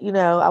doing it,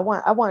 I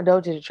want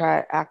Doja to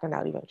try acting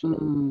out eventually.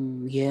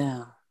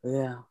 Yeah.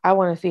 I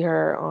want to see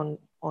her on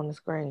the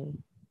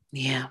screen.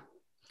 Yeah,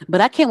 but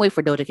I can't wait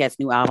for Doja Cat's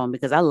new album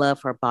because I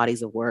love her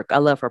bodies of work. I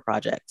love her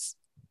projects.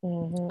 I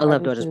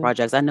love Doja's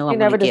projects. I know I'm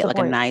gonna get like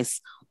a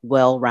nice,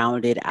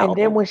 well-rounded album. And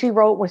then when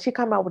she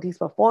come out with these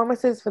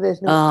performances for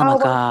this new album,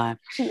 my god,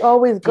 she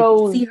always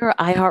goes. You see her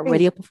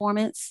iHeartRadio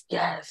performance?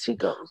 Yes, she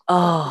goes.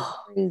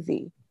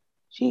 Crazy.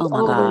 She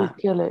always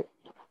kill it.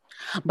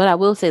 But I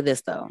will say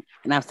this though,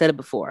 and I've said it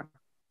before,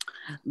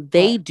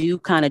 they do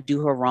kind of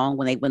do her wrong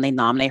when they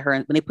nominate her,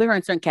 and when they put her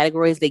in certain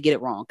categories, they get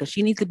it wrong because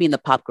she needs to be in the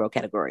pop girl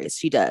categories.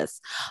 She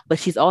does, but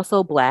she's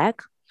also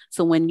Black.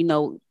 So when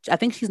I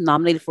think she's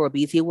nominated for a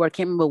BET Award. I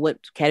can't remember what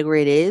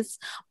category it is,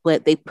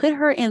 but they put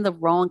her in the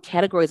wrong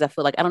categories. I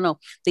feel like I don't know.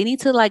 They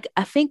need to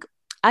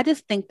I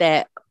just think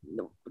that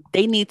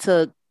they need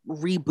to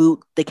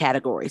reboot the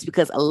categories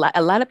because a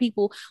lot of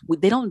people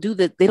they don't do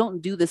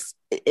this.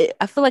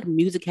 I feel like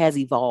music has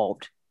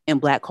evolved in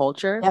Black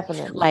culture.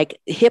 Definitely. Like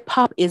hip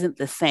hop isn't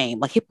the same.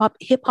 Like hip hop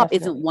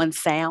isn't one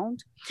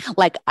sound.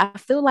 Like I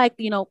feel like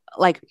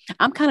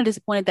I'm kind of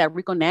disappointed that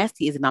Rico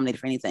Nasty isn't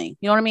nominated for anything.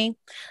 You know what I mean?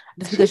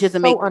 Just because she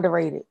doesn't make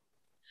underrated.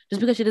 Just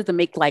because she doesn't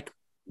make like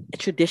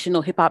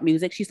traditional hip hop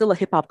music. She's still a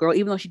hip hop girl,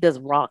 even though she does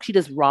rock. She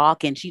does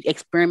rock and she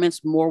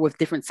experiments more with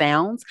different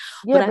sounds.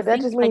 Yeah, but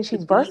that just means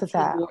she's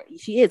versatile.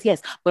 She is,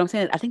 yes. But I'm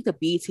saying I think the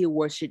BET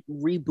Awards should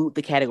reboot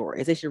the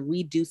categories. They should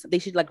they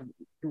should like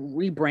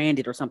rebrand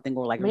it or something,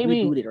 or like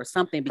reboot it or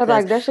something. Because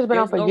like that shit's been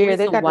on for years.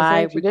 They got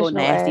why Rico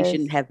Nasty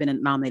shouldn't have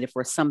been nominated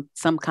for some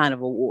kind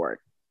of award.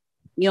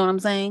 You know what I'm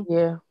saying?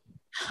 Yeah.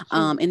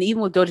 And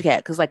even with Doja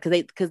Cat, because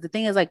the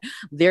thing is like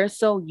they're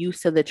so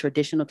used to the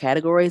traditional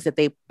categories that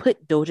they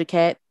put Doja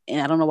Cat, and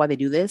I don't know why they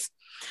do this.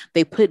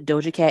 They put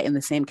Doja Cat in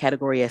the same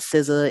category as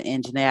SZA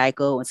and Jhené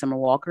Aiko and Summer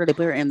Walker. They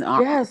put her in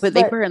the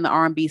they put her in the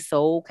R&B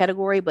soul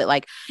category. But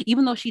like,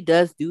 even though she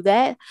does do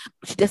that,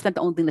 that's not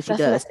the only thing that she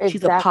does.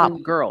 She's a pop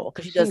girl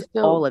because she does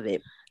all of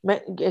it.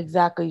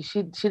 Exactly.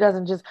 She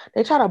doesn't just.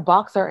 They try to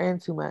box her in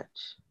too much.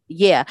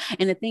 Yeah.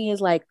 And the thing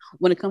is, like,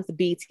 when it comes to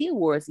BET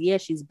Awards, yeah,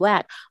 she's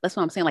Black. That's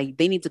what I'm saying. Like,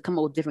 they need to come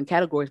up with different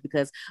categories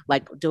because,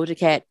 like, Doja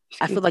Cat,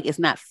 I feel like it's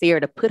not fair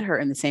to put her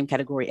in the same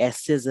category as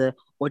SZA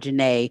or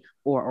Jhené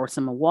or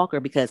Summer Walker,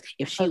 because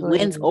if she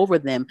wins over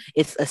them,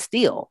 it's a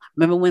steal.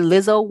 Remember when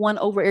Lizzo won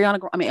over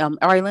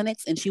Ari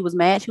Lennox, and she was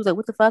mad? She was like,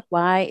 what the fuck?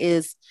 Why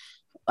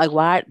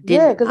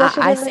did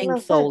I sing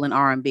soul and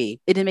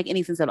R&B? It didn't make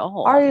any sense at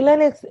all. Ari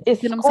Lennox is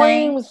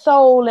scream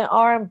soul and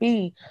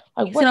R&B.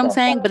 Like, you see what I'm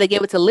saying? But they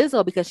gave it to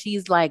Lizzo because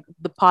she's like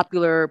the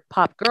popular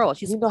pop girl.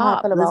 She's pop. How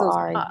I feel about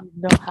Ari.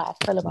 You know how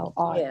I feel about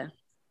Ari. Yeah.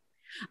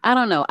 I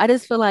don't know. I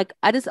just feel like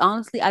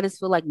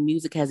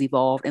music has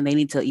evolved and they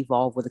need to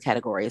evolve with the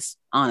categories,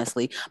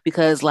 honestly.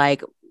 Because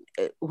like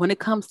when it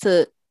comes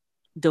to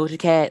Doja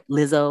Cat,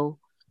 Lizzo,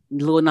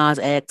 Lil Nas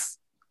X,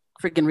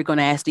 freaking Rico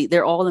Nasty,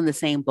 they're all in the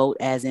same boat,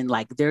 as in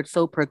like they're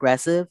so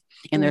progressive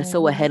and they're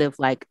so ahead of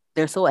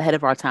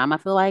our time. I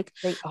feel like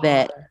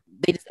but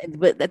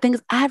the thing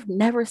is, I've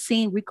never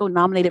seen Rico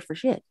nominated for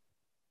shit.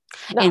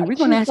 No, and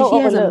Rico Nasty, she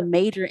has a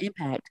major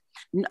impact.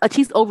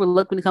 She's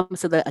overlooked when it comes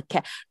to the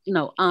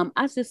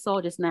I just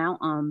saw just now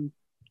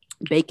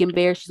Bacon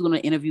Bear, she's going to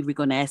interview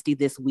Rico Nasty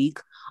this week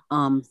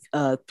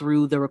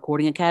through the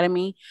Recording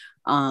Academy.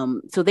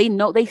 So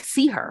they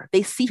see her,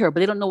 but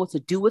they don't know what to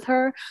do with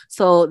her,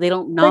 so they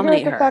don't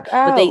nominate her.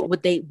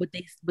 But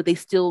they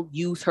still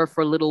use her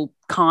for little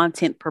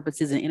content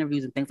purposes and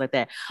interviews and things like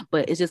that.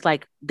 But it's just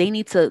like they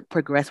need to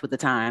progress with the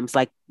times.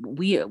 Like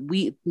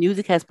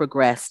music has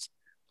progressed.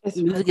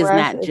 Music is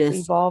not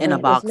just evolving. In a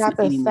box. It's not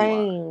the anymore.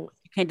 Same.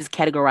 You can't just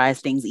categorize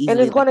things easily.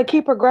 And it's going to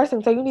keep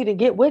progressing, so you need to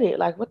get with it.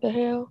 Like, what the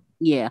hell?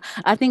 Yeah,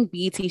 I think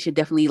BET should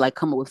definitely like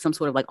come up with some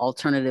sort of like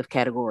alternative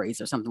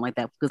categories or something like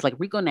that because like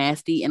Rico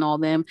Nasty and all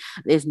them,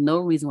 there's no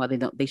reason why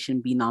they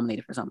shouldn't be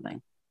nominated for something.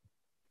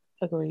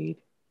 Agreed.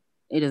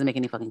 It doesn't make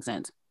any fucking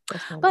sense.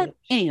 That's my But bitch.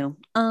 anyway,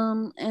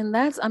 and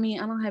that's I mean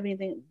I don't have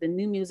anything. The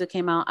new music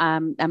came out.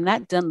 I'm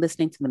not done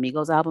listening to the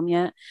Migos album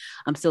yet.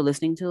 I'm still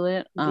listening to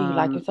it. Do you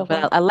like it so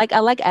But far? I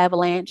like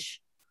Avalanche.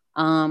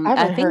 I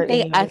haven't heard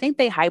any of I it. think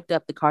they hyped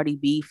up the Cardi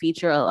B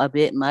feature a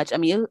bit much. I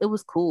mean, it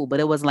was cool,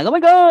 but it wasn't like, oh my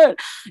God,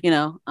 you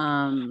know.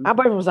 My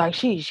boyfriend was like,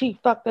 she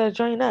fucked that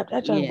joint up.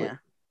 That joint was. Yeah.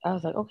 I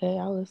was like, okay,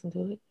 I'll listen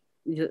to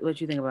it. What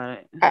you think about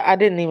it? I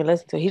didn't even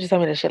listen to it. He just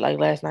told me that shit like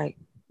last night.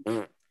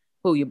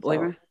 Who, your So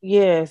boyfriend?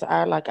 yes,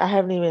 I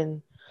haven't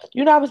even.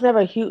 I was never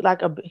a huge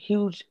like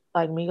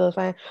Migos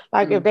fan.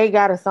 Like if they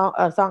got a song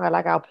I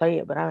like, I'll play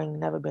it. But I ain't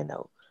never been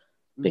no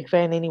big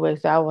fan anyway.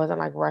 So I wasn't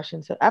like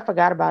rushing to. I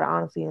forgot about it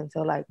honestly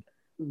until like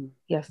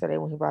yesterday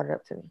when he brought it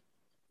up to me.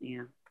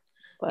 Yeah.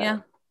 But yeah.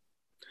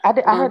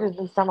 I heard this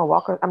new Summer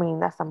Walker. I mean,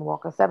 not Summer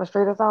Walker. 7th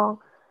Streeter song.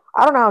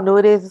 I don't know how new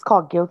it is. It's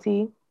called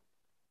Guilty.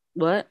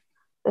 What?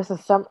 This is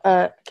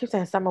I keep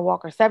saying Summer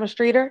Walker. 7th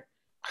Streeter.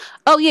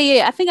 Oh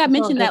yeah. I think I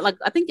mentioned that. Like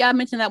I think I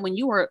mentioned that when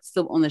you were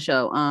still on the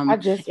show. I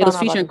just it was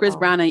featuring Chris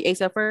Brown and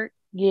A$AP Ferg.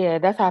 Yeah,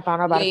 that's how I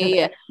found out about it.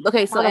 Yeah.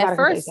 Okay, so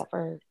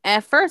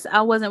at first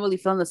I wasn't really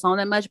feeling the song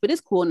that much, but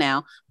it's cool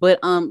now. But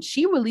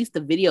she released the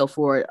video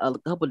for it a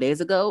couple days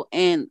ago,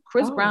 and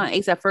Chris Brown and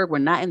A$AP Ferg were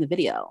not in the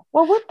video.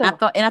 Well, what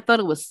the? I thought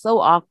it was so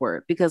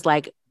awkward because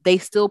like they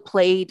still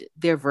played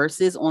their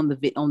verses on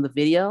the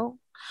video,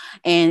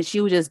 and she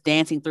was just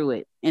dancing through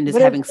it and just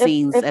having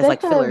scenes as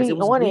like fillers. It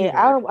was weird.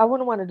 I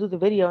wouldn't want to do the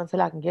video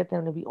until I can get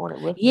them to be on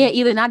it with me. Yeah,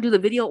 either not do the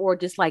video or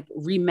just like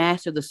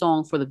remaster the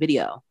song for the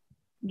video.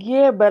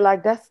 Yeah, but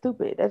like that's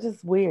stupid. That's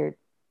just weird.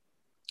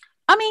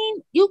 I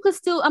mean, you could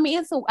still. I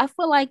mean, I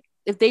feel like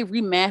if they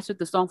remastered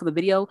the song for the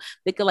video,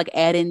 they could like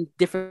add in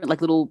different like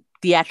little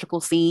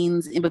theatrical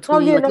scenes in between. Oh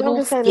yeah, like, I'm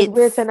just saying it's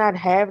weird to not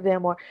have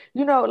them, or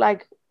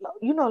like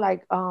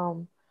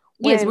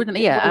yes, when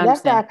I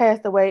Left Eye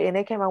passed away and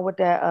they came out with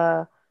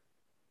that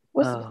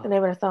what's the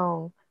name of the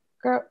song?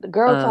 The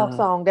Girl Talk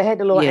song that had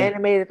the little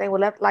animated thing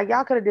with Left. Like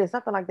y'all could have did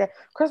something like that.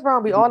 Chris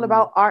Brown be all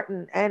about art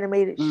and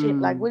animated shit.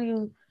 Like what do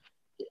you?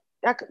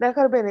 That could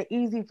have been an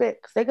easy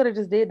fix. They could have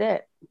just did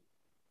that.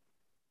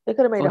 They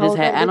could have made a whole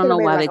thing. I don't know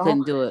why they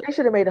couldn't do it. They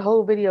should have made a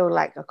whole video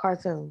like a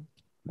cartoon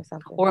or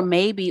something. Or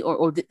maybe,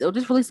 or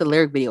just release a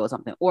lyric video or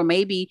something. Or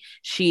maybe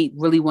she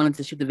really wanted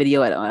to shoot the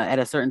video at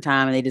a certain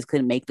time and they just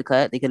couldn't make the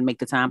cut. They couldn't make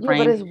the time frame.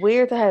 But it's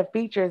weird to have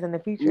features in the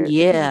feature.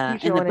 Yeah,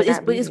 but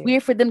it's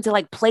weird for them to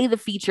like play the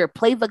feature,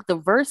 play like the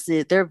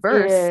verses, their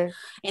verse,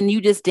 and you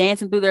just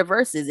dancing through their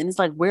verses, and it's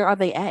like, where are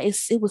they at?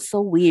 It was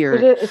so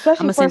weird.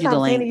 Especially I'm gonna send you the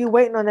link. You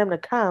waiting on them to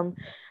come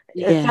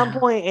at some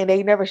point, and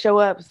they never show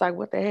up. It's like,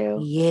 what the hell?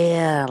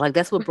 Yeah, like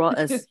that's what brought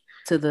us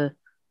to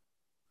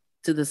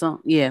the song.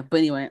 Yeah, but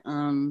anyway,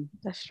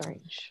 that's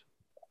strange.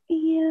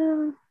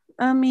 Yeah,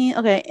 I mean,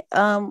 okay.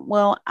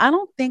 Well, I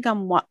don't think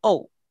I'm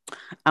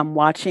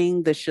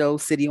watching the show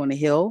City on the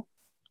Hill.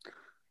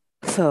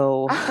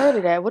 So I heard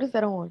of that. What is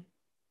that on?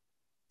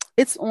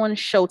 It's on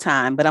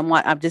Showtime, but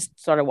I've just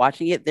started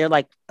watching it. They're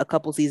like a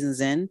couple seasons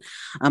in.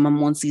 I'm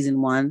on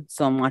season 1,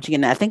 so I'm watching it.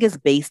 And I think it's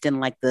based in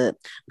like the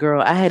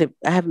girl. I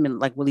haven't been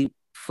like really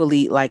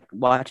fully like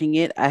watching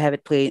it. I have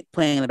it playing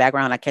in the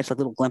background. I catch like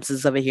little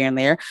glimpses of it here and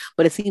there,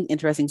 but it seems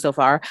interesting so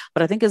far.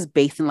 But I think it's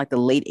based in like the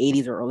late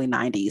 80s or early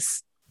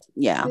 90s.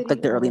 Yeah,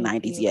 like the early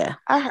 90s. Yeah,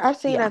 I've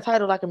seen that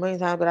title like a million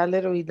times, but I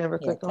literally never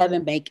clicked on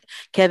it.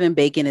 Kevin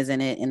Bacon is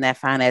in it, and that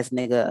fine ass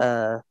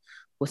nigga.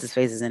 What's his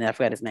face is in it? I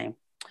forgot his name.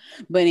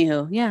 But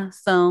anywho, yeah.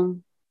 So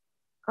I'm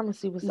gonna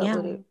see what's up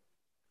with it,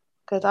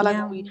 because I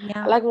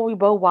like when we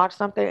both watch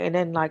something and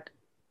then like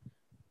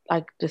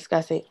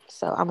discuss it.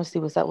 So I'm gonna see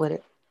what's up with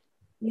it.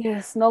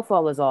 Yeah,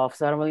 Snowfall is off,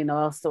 so I don't really know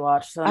what else to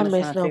watch. So I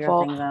miss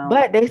Snowfall,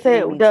 but they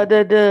said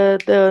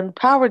the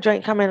Power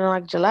joint coming in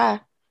like July.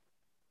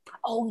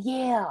 Oh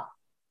yeah,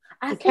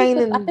 I think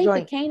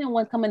the Kanan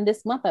one coming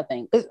this month. I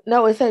think. I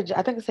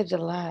think it said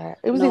July.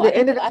 It was either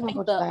end of this month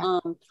or July.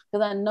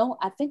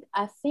 Because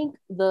I think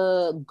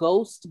the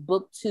Ghost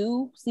Book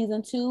 2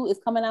 season 2 is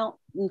coming out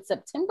in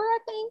September. I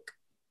think.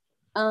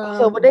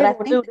 But I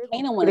think the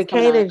Kanan one, the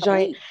Kanan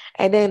joint,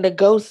 and then the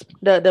Ghost,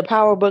 the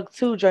Power Book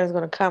 2 joint is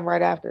gonna come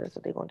right after. That's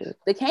what they're gonna do.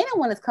 The Kanan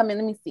one is coming.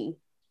 Let me see.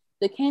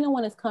 The Kanan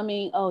one is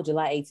coming. Oh,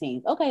 July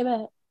 18th. Okay,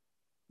 but.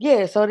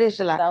 Yeah, so it is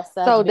July.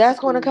 So that's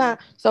going to come.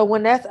 So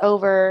when that's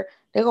over,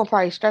 they're going to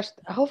probably stretch.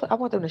 Hopefully, I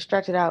want them to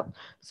stretch it out.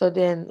 So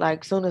then,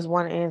 like, soon as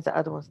one ends, the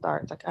other one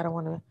starts. Like, I don't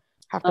want to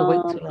have to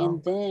wait too long.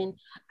 And then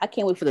I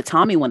can't wait for the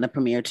Tommy one to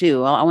premiere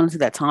too. I want to see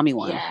that Tommy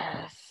one.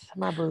 Yes,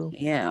 my boo.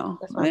 Yeah,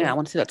 I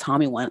want to see that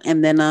Tommy one.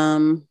 And then I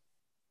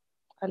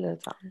love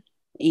Tommy.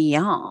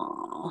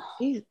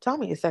 Yeah,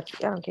 Tommy is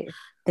sexy. I don't care.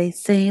 They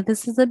say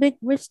this is a big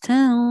rich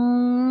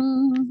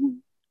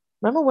town.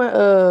 Remember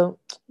when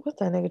what's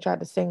that nigga tried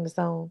to sing the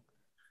song?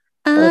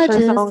 Trey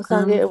Songz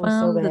sung it. It was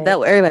so bad.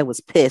 Everybody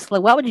was pissed.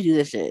 Like, why would you do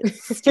this shit?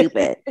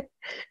 Stupid.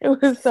 It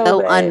was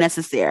so bad.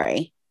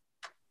 Unnecessary.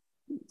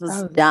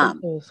 was That dumb.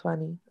 was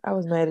funny. I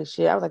was mad as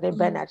shit. I was like, they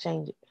better not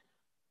change it.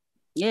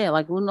 Yeah,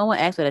 like well, no one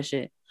asked for that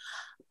shit.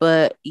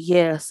 But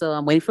yeah, so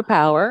I'm waiting for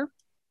Power.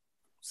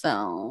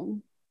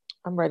 So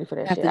I'm ready for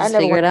I that have shit. to I just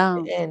never figure want it to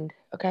out. see the end.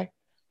 Okay.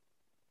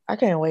 I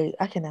can't wait.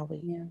 I cannot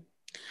wait. Yeah.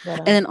 But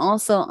And then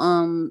also,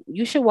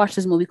 you should watch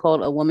this movie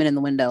called A Woman in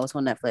the Window. It's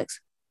on Netflix.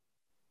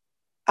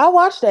 I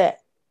watched that.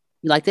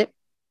 You liked it?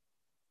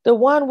 The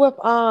one with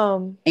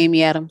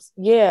Amy Adams.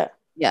 yeah,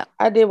 Yeah.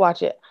 I did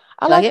watch it.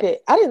 I You like liked it?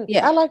 it. I didn't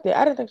Yeah. I liked it.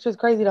 I didn't think she was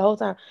crazy the whole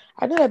time.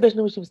 I knew that bitch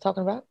knew what she was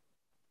talking about.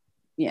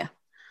 Yeah.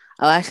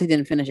 I actually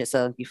didn't finish it,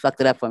 so you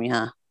fucked it up for me,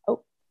 huh?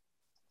 Oh,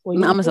 well,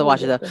 I'm you gonna still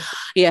watch it didn't though. finish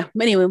it. Yeah.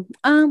 But anyway,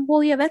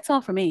 well, yeah, that's all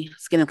for me.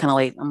 It's getting kind of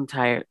late. I'm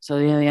tired. So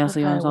yeah. So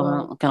you Okay, want to talk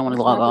about? well, I kind of want let's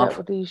to log wrap it up off.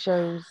 with these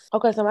shows.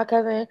 Okay, so my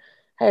cousin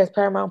has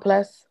Paramount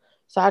Plus,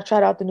 so I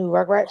tried out the new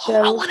Rugrats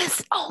show.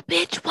 Oh,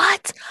 bitch,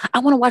 what? I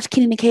want to watch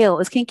Kenny and Kale.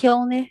 Is Kenny Kale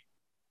on there?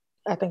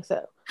 I think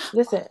so.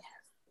 Listen,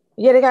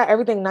 yeah, they got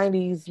everything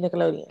 90s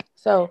Nickelodeon.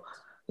 So,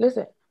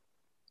 listen,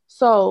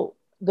 so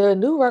the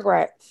new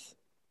Rugrats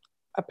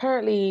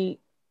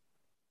apparently,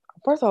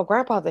 first of all,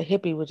 Grandpa's a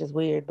hippie, which is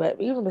weird, but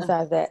even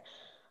besides that,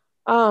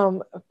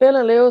 Phil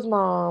and Lil's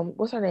mom,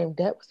 what's her name?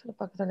 What the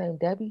fuck is her name?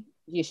 Debbie?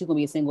 Yeah, she's gonna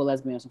be a single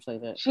lesbian or something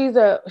like that.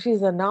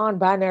 She's a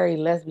non-binary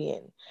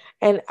lesbian,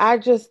 and I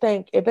just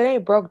think if it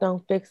ain't broke,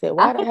 don't fix it. I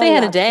Why the thought hell they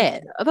had a y'all fix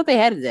dad. it? I thought they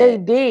had a They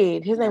dad.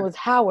 did. His name was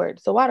Howard.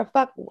 So why the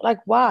fuck? Like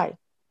why?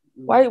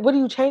 Why? What are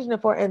you changing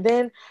it for? And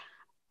then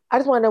I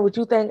just want to know what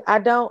you think. I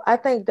don't. I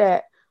think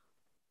that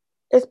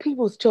it's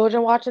people's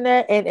children watching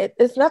that, and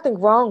it's nothing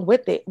wrong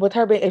with it. With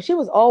her being, if she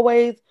was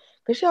always,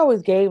 because she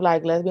always gave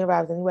like lesbian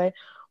vibes anyway.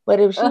 But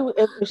if she was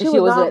She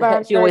always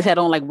non-binary, had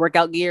on like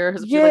workout gear or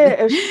some shit like yeah, that.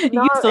 if she was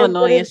You so but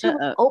annoying. if she Shut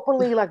was up.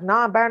 openly like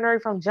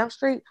non-binary from Jump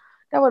Street,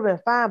 that would have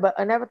been fine. But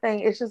another thing,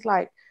 it's just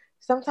like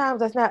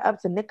sometimes that's not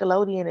up to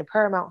Nickelodeon and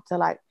Paramount to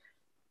like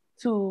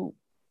to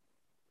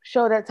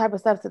show that type of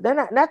stuff. So they're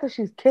not that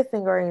she's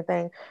kissing or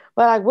anything,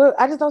 but like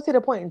I just don't see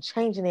the point in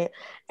changing it.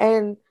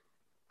 And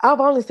I've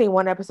only seen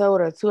one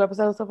episode or two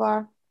episodes so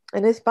far,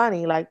 and it's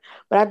funny. Like,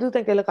 but I do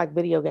think they look like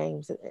video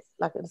games,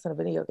 like it's in a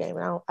video game,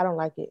 and I don't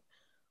like it.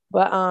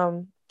 But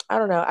I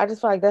don't know. I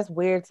just feel like that's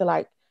weird to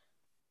like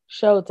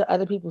show to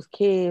other people's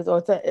kids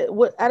or to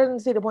what I didn't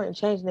see the point in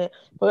changing it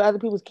for other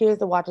people's kids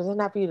to watch it. It's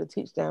not for you to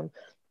teach them.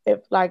 If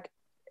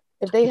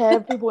they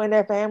have people in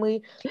their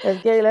family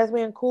that's gay,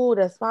 lesbian, cool,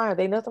 that's fine. If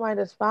they know somebody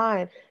that's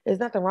fine. There's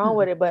nothing wrong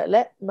with it. But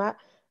let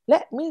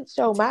me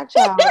show my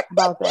child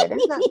about that.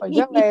 That's not for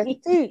your ass to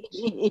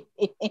teach.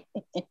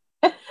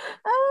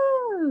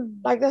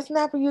 Like that's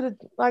not for you to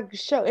like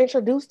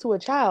introduce to a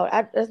child.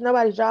 That's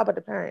nobody's job but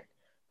the parent,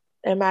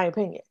 in my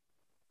opinion.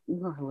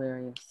 You're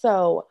hilarious.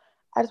 So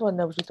I just want to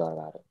know what you thought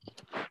about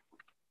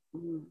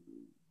it.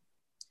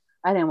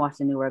 I didn't watch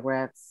the new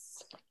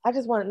Rugrats. I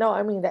just want to know.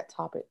 I mean, that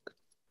topic.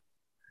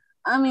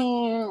 I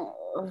mean,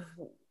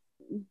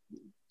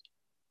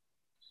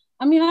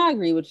 I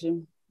agree with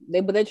you.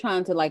 But they're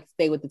trying to like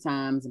stay with the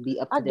times and be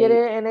up to date. I get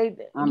it, and they.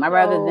 I'd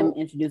rather them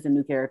introduce a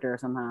new character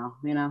somehow.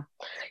 You know,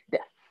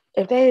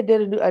 if they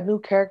did a new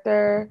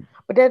character,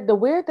 but the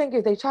weird thing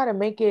is they try to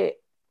make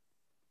it.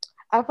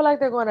 I feel like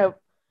they're gonna,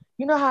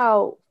 you know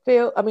how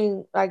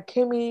like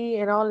Kimmy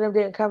and all of them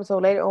didn't come so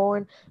later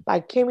on.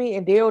 Like Kimmy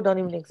and Dale don't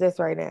even exist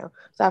right now.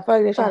 So I feel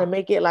like they're trying to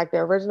make it like the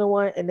original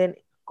one, and then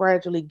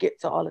gradually get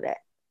to all of that.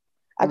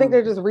 I think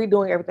they're just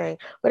redoing everything.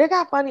 But it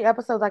got funny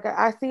episodes. Like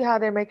I see how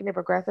they're making it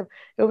progressive.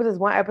 There was this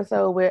one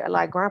episode where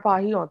like Grandpa,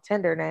 he on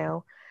Tinder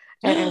now.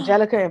 And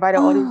Angelica invited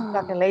all these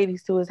fucking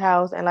ladies to his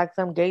house and like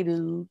some gay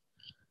dude.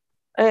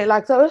 And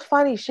like so it's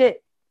funny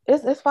shit.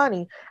 It's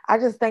funny. I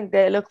just think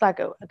that it looks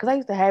like because I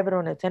used to have it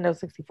on Nintendo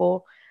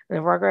 64 in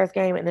the Rugrats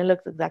game, and it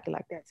looks exactly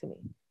like that to me.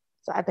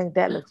 So I think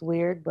that looks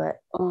weird, but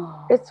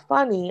it's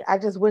funny. I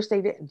just wish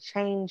they didn't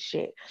change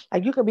shit.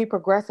 Like you can be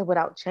progressive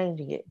without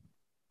changing it.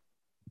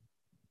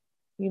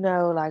 You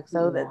know, like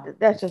so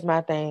that's just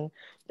my thing.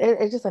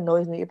 It just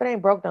annoys me. If it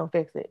ain't broke, don't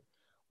fix it.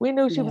 We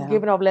knew she was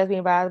giving off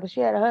lesbian vibes, but she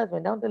had a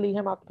husband. Don't delete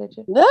him out the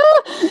picture.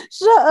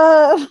 Shut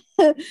up.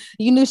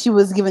 You knew she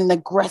was giving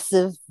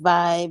aggressive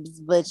vibes,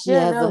 but she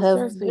has a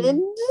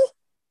husband.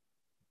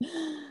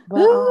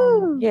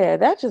 But yeah,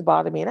 that just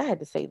bothered me, and I had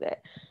to say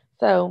that.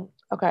 So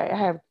okay, I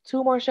have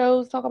two more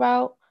shows to talk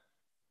about.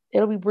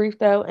 It'll be brief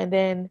though, and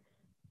then.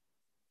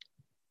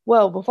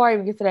 Well, before I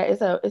even get to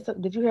that,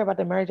 did you hear about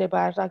the Mary J.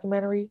 Blige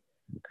documentary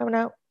coming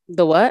out?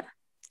 The what?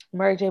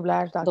 Mary J.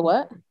 Blige documentary. The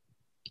what?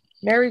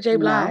 Mary J.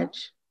 Blige. No.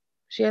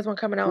 She has one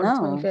coming out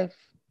on the 25th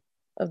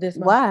of this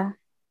month. Why?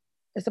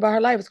 It's about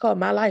her life. It's called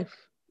My Life.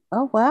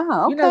 Oh,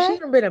 wow. Okay. You know, she's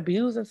been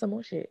abused and some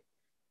more shit.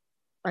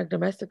 Like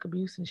domestic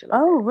abuse and shit like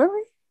that. Oh,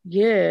 really?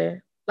 Yeah.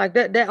 Like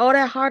that all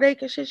that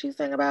heartache and shit she's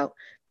saying about,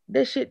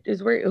 this shit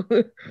is real.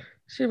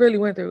 She really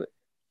went through it.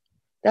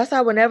 That's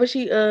how whenever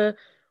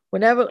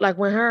when her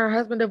and her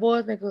husband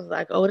divorced, niggas was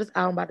like, oh, this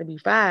album about to be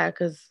fire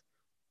because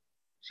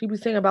she be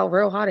singing about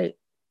real heartache.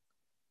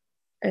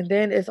 And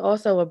then it's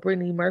also a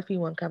Brittany Murphy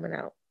one coming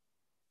out.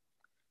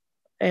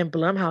 And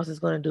Blumhouse is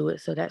going to do it,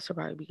 so that should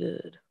probably be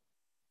good.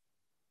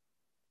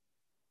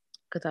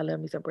 because I love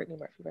me some Brittany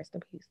Murphy. Rest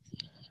in peace.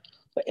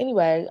 But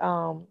anyway,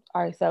 all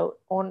right. So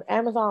on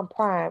Amazon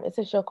Prime, it's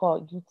a show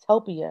called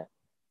Utopia,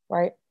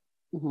 right?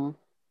 Mm-hmm.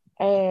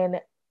 And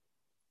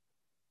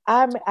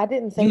I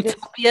didn't say this.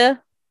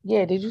 Utopia.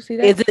 Yeah, did you see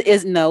Is that? it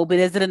is no, but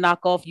is it a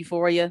knockoff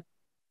Euphoria?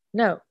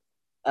 No,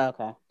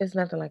 Okay. it's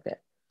nothing like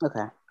that.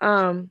 Okay.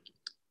 Um,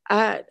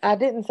 I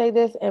didn't say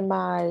this in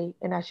my,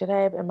 and I should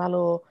have in my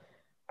little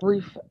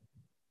brief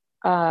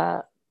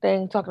uh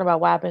thing talking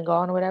about why I've been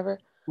gone or whatever.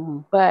 Mm-hmm.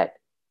 But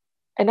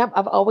and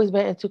I've always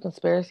been into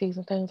conspiracies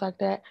and things like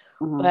that.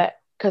 Mm-hmm. But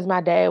because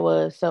my dad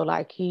was so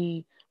like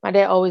my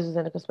dad always was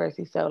into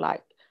conspiracy, so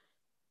like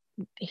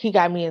he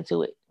got me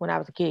into it when I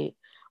was a kid.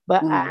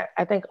 But Mm-hmm.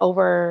 I think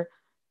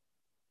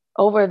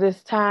over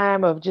this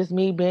time of just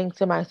me being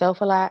to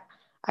myself a lot,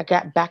 I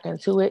got back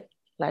into it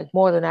like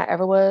more than I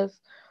ever was.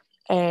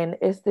 And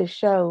it's this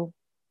show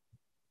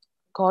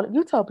called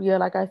Utopia,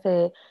 like I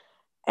said,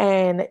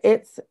 and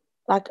it's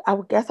like I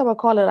guess I would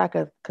call it like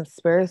a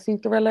conspiracy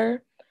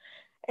thriller.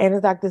 And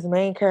it's like these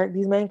main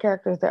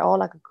characters, they're all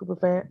like a group of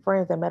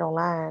friends that met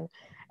online,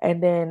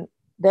 and then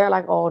they're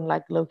like all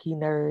like low key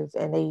nerds,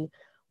 and they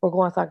were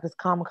going to like this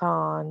Comic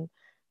Con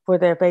for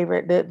their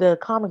favorite. The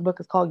comic book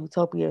is called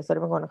Utopia, so they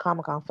were going to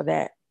Comic Con for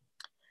that.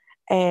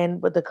 And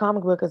but the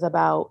comic book is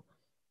about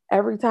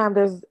every time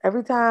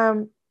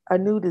a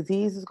new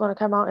disease is going to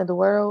come out in the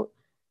world,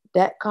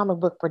 that comic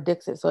book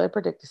predicts it. So it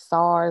predicted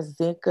SARS,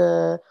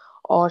 Zika,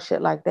 all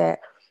shit like that.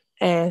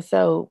 And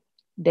so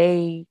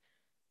they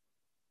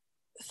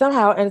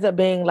somehow ends up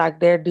being like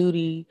their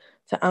duty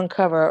to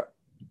uncover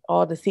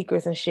all the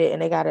secrets and shit,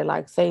 and they got to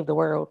like save the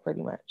world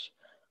pretty much.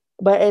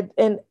 But it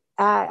and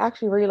I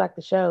actually really like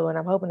the show, and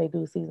I'm hoping they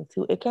do season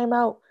two. It came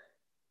out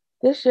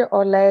this year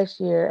or last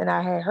year, and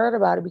I had heard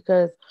about it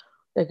because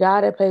the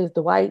guy that plays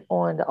Dwight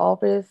on The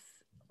Office,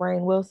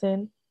 Rainn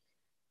Wilson,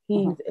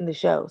 Mm-hmm. he's in the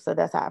show. So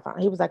that's how I found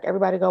it. He was like,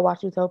 everybody go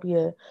watch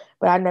Utopia,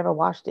 but I never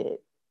watched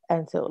it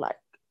until like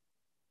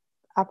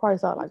I probably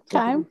saw it like two, three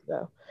Okay. weeks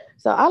ago.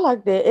 So I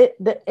liked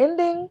it. The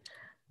ending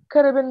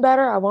could have been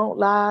better, I won't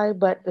lie,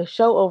 but the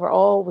show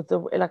overall was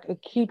like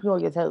it keep you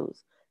on your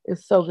toes.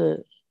 It's so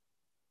good.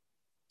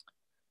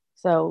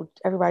 So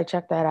everybody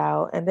check that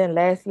out. And then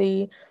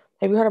lastly,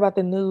 have you heard about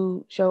the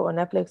new show on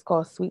Netflix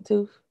called Sweet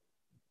Tooth?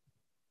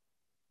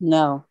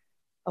 No.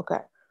 Okay.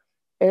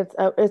 It's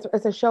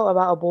a show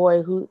about a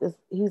boy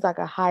he's like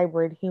a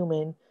hybrid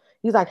human.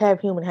 He's like half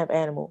human, half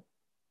animal.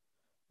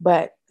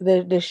 But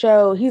the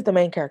show, he's the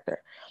main character.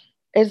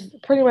 It's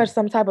pretty much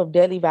some type of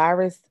deadly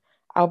virus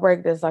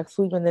outbreak that's like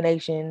sweeping the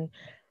nation.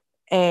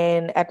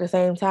 And at the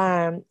same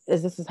time,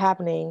 as this is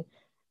happening,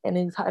 and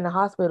in the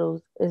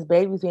hospitals, is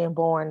babies being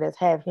born that's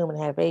half human,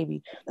 half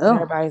baby, and Oh.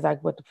 everybody's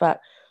like, "What the fuck?"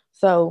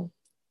 So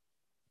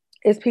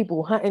it's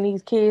people hunting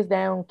these kids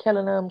down,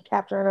 killing them,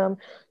 capturing them,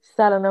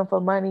 selling them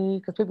for money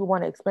because people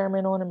want to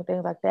experiment on them and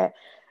things like that.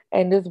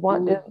 And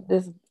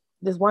Mm-hmm.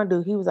 this one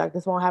dude, he was like,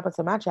 "This won't happen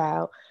to my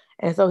child,"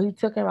 and so he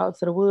took him out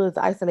to the woods,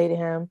 isolated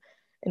him,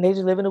 and they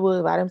just live in the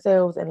woods by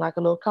themselves in like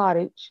a little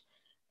cottage,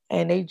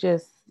 and they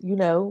just,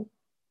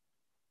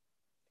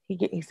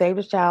 he saved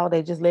his child.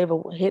 They just live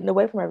hidden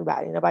away from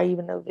everybody. Nobody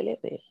even knows they live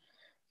there.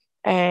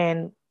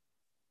 And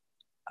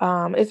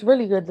it's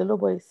really good. The little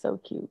boy is so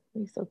cute.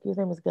 He's so cute. His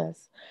name is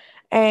Gus.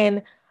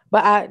 And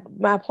but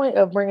my point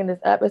of bringing this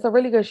up, it's a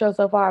really good show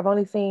so far. I've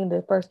only seen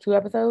the first two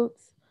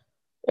episodes.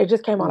 It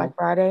just came out Mm-hmm. like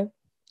Friday,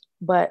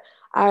 but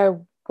I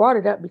brought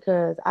it up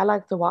because I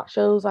like to watch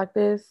shows like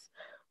this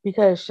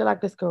because shit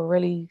like this could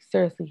really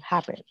seriously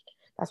happen.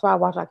 That's why I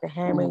watch like The Mm-hmm.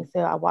 Handmaid's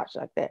Tale. I watch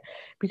like that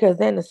because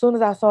then as soon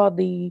as I saw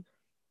the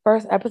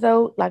first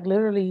episode, like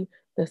literally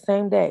the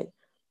same day,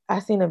 I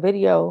seen a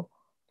video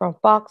from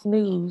Fox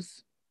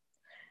News,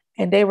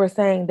 and they were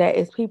saying that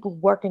it's people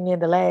working in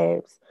the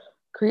labs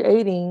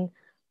creating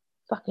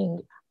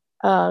fucking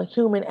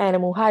human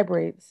animal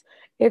hybrids.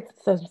 It's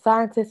some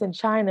scientists in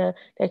China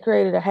that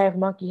created a half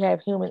monkey,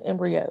 half human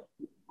embryo,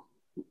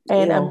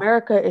 and Ew.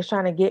 America is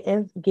trying to get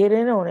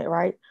in on it,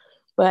 right?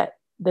 But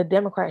the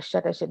Democrats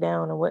shut that shit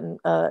down and wouldn't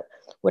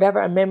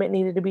whatever amendment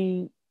needed to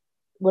be,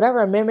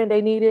 whatever amendment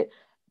they needed,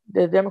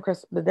 the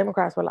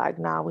Democrats were like,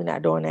 nah, we're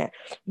not doing that.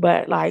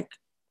 But like,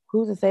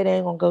 who's to say they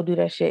ain't gonna go do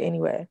that shit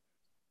anyway?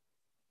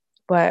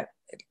 But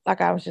like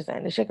I was just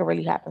saying, this shit could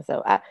really happen.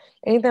 So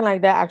anything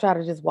like that, I try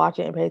to just watch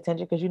it and pay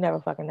attention because you never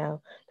fucking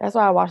know. That's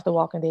why I watch The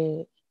Walking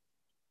Dead.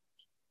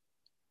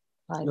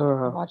 Like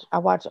Girl. I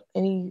watch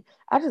any.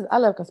 I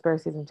love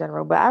conspiracies in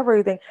general, but I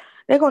really think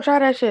they're gonna try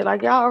that shit.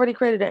 Like y'all already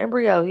created an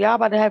embryo. Y'all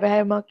about to have a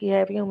half monkey,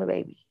 half human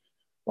baby.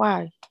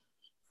 Why?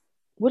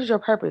 What is your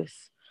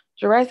purpose?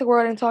 Jurassic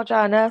World ain't taught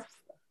y'all enough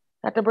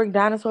not to bring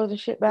dinosaurs and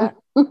shit back.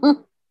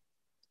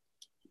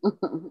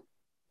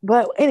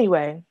 But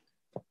anyway,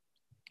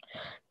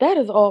 that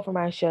is all for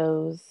my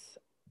shows.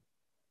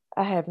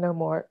 I have no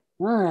more.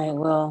 All right.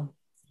 Well,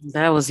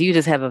 that was you.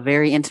 Just have a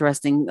very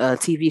interesting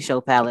TV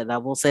show palette. I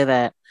will say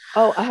that.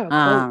 Oh, I have a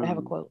quote. I have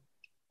a Um. quote.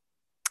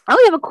 Oh,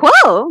 you have a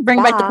quote.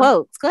 Bring back the Bye.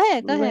 quotes. Go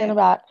ahead. Go We bringing ahead.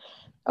 about.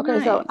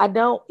 Okay, so Nice. I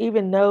don't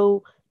even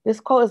know. This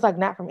quote is like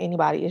not from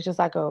anybody. It's just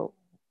like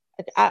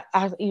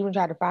I even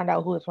tried to find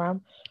out who it's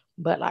from,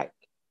 but like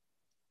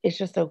it's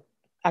just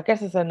I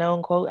guess it's a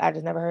known quote. I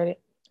just never heard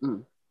it.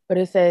 But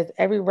it says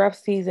every rough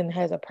season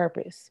has a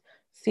purpose.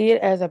 See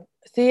it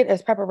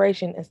as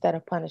preparation instead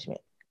of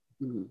punishment.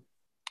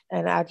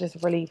 And I just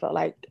really felt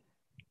like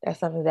that's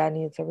something that I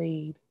needed to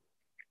read.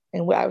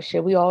 And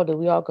we all do.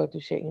 We all go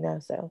through shit,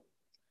 So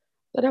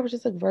that was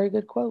just a very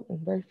good quote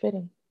and very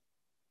fitting.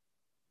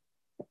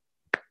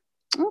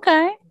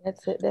 Okay.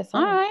 That's it. That's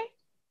all right.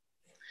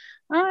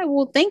 All right.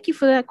 Well, thank you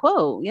for that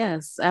quote.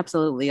 Yes,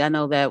 absolutely. I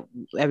know that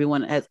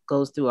everyone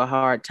goes through a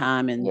hard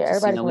time, and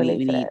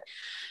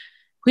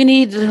we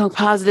need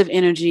positive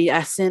energy.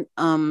 I sent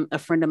a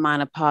friend of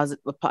mine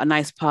a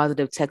nice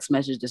positive text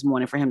message this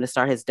morning for him to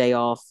start his day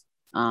off.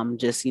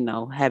 Just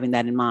having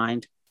that in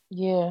mind.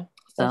 Yeah,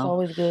 that's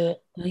always good.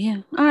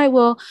 Yeah. All right.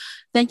 Well,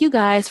 thank you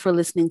guys for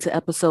listening to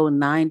episode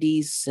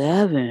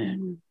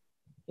 97.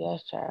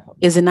 Yes, child.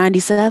 Is it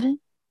 97?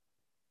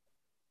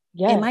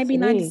 Yeah, it might be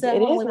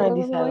 97. It is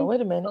 97. Wait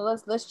a minute. So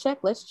let's check.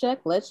 Hold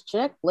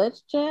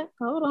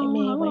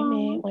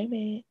on. Wait a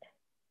minute.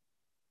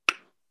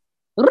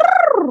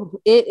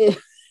 It is.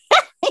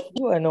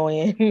 You're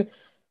annoying.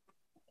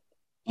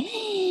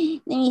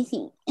 Let me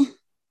see.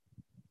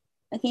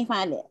 I can't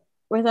find it.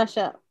 Where's our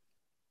show?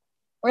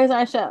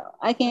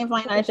 I can't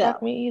find our show.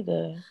 Me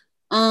either.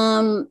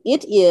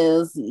 It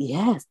is.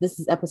 Yes, this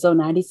is episode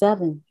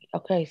 97.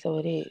 Okay, so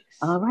it is.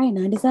 All right,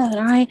 97.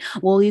 All right.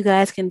 Well, you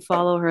guys can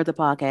follow Her the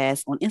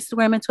Podcast on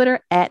Instagram and Twitter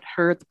at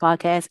Her the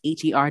Podcast,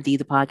 HERD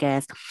the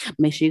Podcast.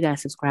 Make sure you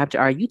guys subscribe to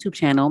our YouTube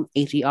channel,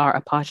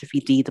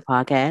 HER_D the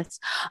Podcast.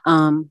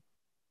 And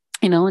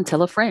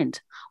tell a friend.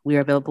 We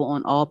are available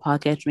on all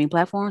podcast streaming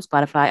platforms: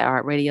 Spotify,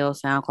 iHeartRadio,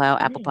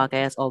 SoundCloud, Apple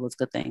Podcasts, all those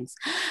good things.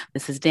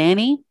 This is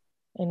Danny.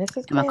 And this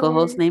is my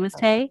co-host name is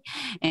Tay.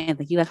 And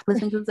thank you guys for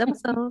listening to this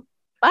episode.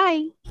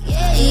 Bye.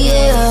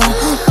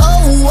 Yeah.